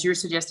 And then, as you're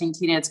suggesting,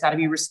 Tina, it's got to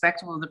be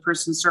respectful of the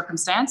person's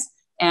circumstance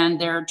and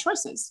their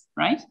choices,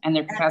 right? And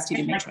their capacity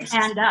to make choices.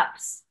 Hand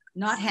ups,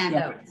 not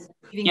handouts.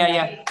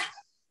 Yeah.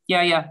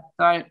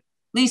 Got it.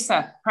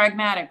 Lisa,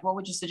 pragmatic, what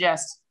would you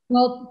suggest?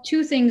 Well,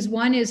 two things.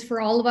 One is,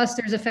 for all of us,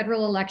 there's a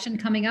federal election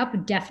coming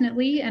up,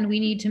 definitely, and we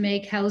need to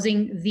make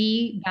housing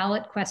the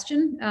ballot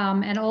question.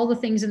 And all the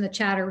things in the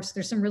chat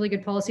there's some really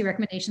good policy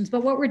recommendations.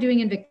 But what we're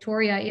doing in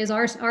Victoria is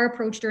our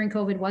approach during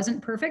COVID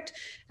wasn't perfect.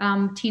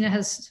 Tina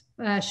has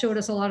showed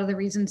us a lot of the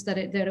reasons that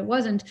it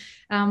wasn't.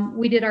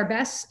 We did our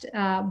best,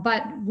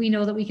 but we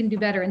know that we can do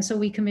better. And so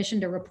we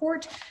commissioned a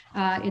report.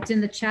 It's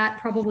in the chat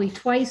probably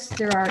twice.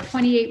 There are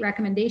 28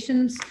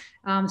 recommendations.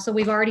 So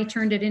we've already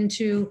turned it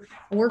into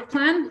a work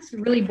plan. It's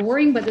really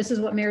boring, but this is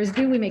what mayors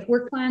do. We make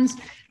work plans.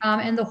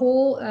 And the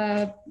whole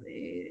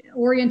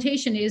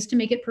orientation is to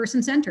make it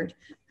person-centered.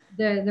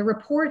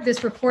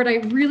 This report, I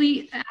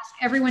really ask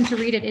everyone to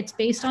read it. It's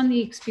based on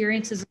the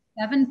experiences of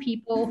 7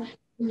 people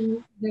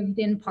who lived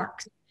in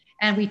parks.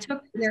 And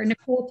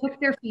Nicole took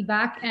their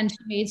feedback and she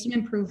made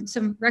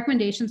some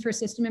recommendations for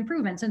system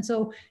improvements. And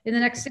so in the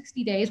next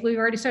 60 days, we've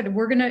already started,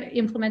 we're gonna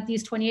implement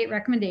these 28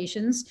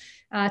 recommendations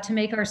to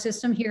make our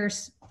system here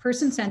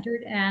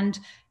person-centered and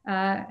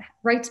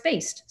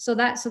rights-based. So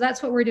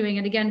that's what we're doing.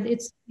 And again,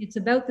 it's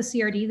about the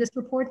CRD, this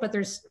report, but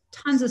there's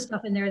tons of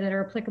stuff in there that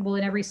are applicable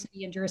in every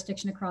city and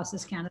jurisdiction across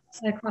this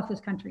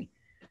country.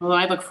 Well,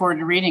 I look forward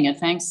to reading it.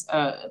 Thanks,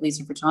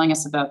 Lisa, for telling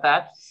us about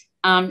that.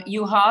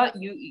 Juha,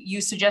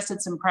 you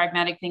suggested some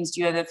pragmatic things.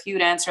 Do you have a few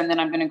to answer? And then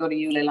I'm going to go to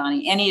you,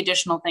 Leilani. Any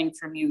additional things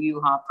from you,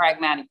 Juha,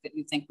 pragmatic, that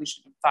you think we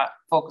should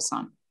focus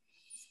on?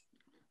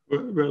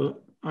 Well,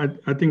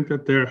 I think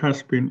that there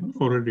has been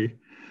already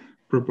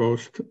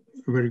proposed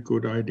very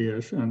good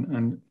ideas,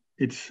 and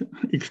it's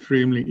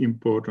extremely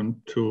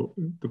important to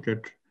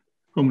get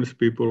homeless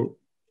people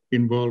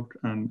involved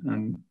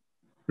and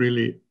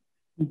really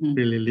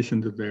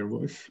listen to their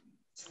voice.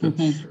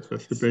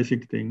 That's the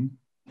basic thing.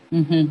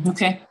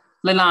 Okay.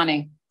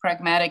 Leilani,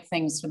 pragmatic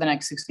things for the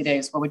next 60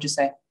 days. What would you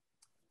say?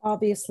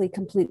 Obviously,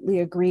 completely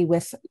agree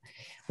with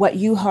what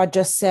Juha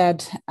just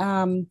said.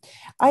 I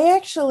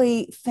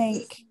actually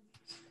think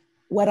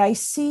what I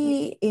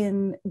see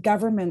in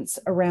governments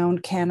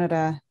around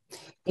Canada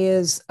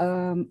is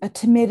a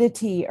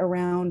timidity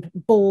around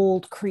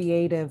bold,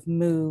 creative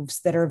moves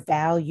that are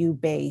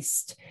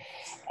value-based.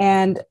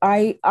 And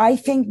I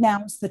think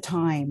now's the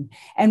time.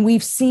 And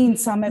we've seen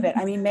some of it.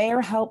 I mean,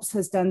 Mayor Helps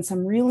has done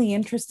some really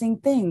interesting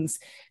things,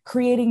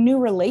 creating new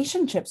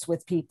relationships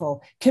with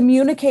people,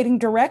 communicating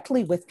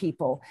directly with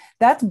people.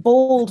 That's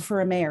bold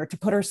for a mayor to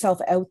put herself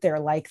out there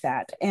like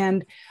that.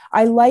 And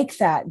I like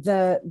that.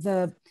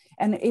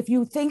 And if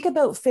you think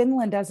about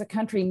Finland as a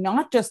country,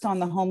 not just on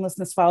the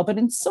homelessness file, but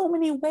in so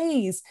many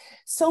ways,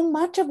 so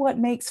much of what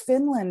makes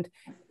Finland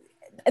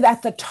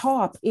at the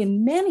top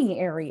in many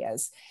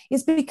areas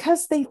is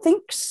because they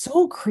think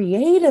so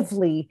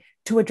creatively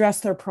to address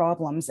their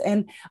problems.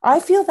 And I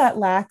feel that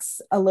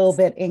lacks a little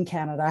bit in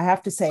Canada, I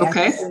have to say.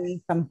 Okay. I think we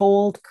need some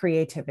bold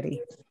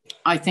creativity.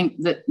 I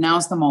think that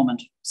now's the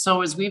moment.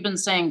 So as we've been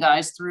saying,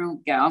 guys,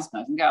 through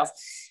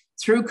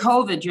through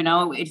COVID, you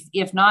know,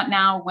 if not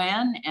now,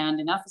 when? And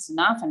enough is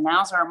enough. And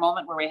now's our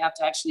moment where we have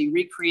to actually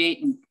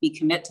recreate and be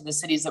commit to the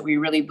cities that we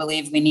really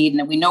believe we need and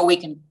that we know we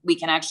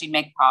can actually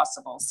make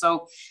possible.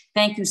 So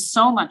thank you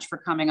so much for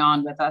coming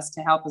on with us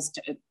to help us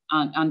to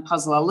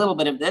unpuzzle a little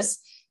bit of this.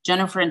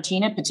 Jennifer and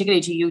Tina,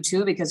 particularly to you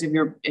too, because of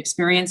your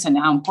experience and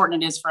how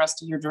important it is for us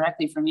to hear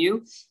directly from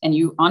you. And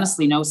you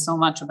honestly know so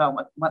much about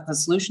what the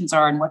solutions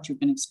are and what you've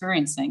been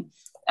experiencing.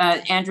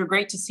 Andrew,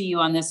 great to see you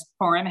on this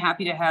forum.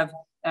 Happy to have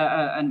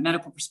a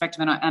medical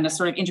perspective and a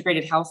sort of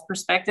integrated health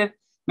perspective.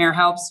 Mayor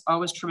Helps,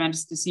 always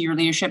tremendous to see your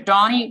leadership.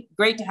 Donnie,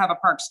 great to have a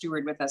park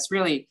steward with us,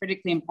 really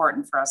critically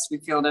important for us. We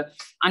feel to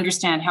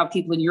understand how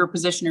people in your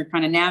position are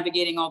kind of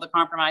navigating all the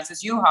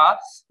compromises. Juha,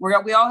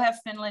 we all have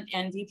Finland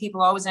envy.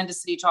 People always end a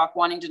City Talk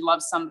wanting to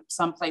love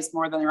some place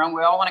more than their own.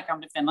 We all want to come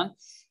to Finland.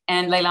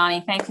 And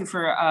Leilani, thank you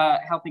for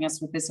helping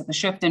us with this at the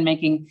Shift and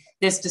making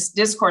this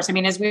discourse. I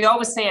mean, as we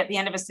always say at the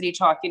end of a City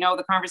Talk, you know,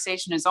 the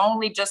conversation has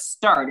only just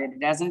started.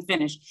 It hasn't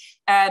finished.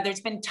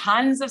 There's been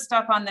tons of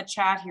stuff on the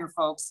chat here,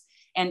 folks,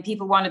 and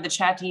people wanted the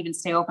chat to even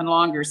stay open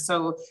longer.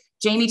 So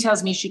Jamie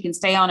tells me she can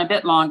stay on a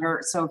bit longer.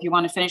 So if you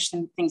want to finish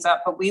things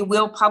up, but we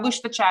will publish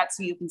the chat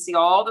so you can see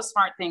all the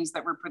smart things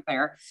that were put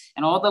there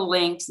and all the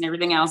links and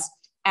everything else.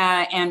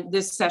 And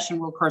this session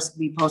will, of course,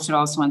 be posted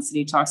also on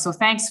City Talk. So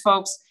thanks,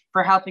 folks,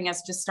 for helping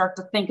us to start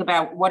to think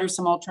about what are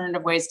some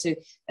alternative ways to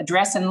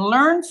address and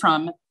learn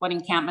from what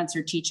encampments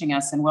are teaching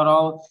us and what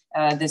all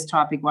this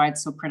topic why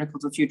it's so critical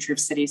to the future of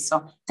cities.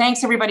 So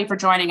thanks everybody for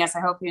joining us.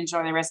 I hope you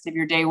enjoy the rest of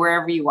your day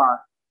wherever you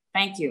are.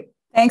 Thank you.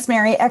 Thanks,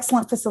 Mary.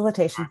 Excellent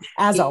facilitation,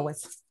 as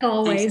always.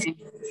 Always. Thanks.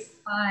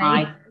 Bye.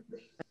 Bye.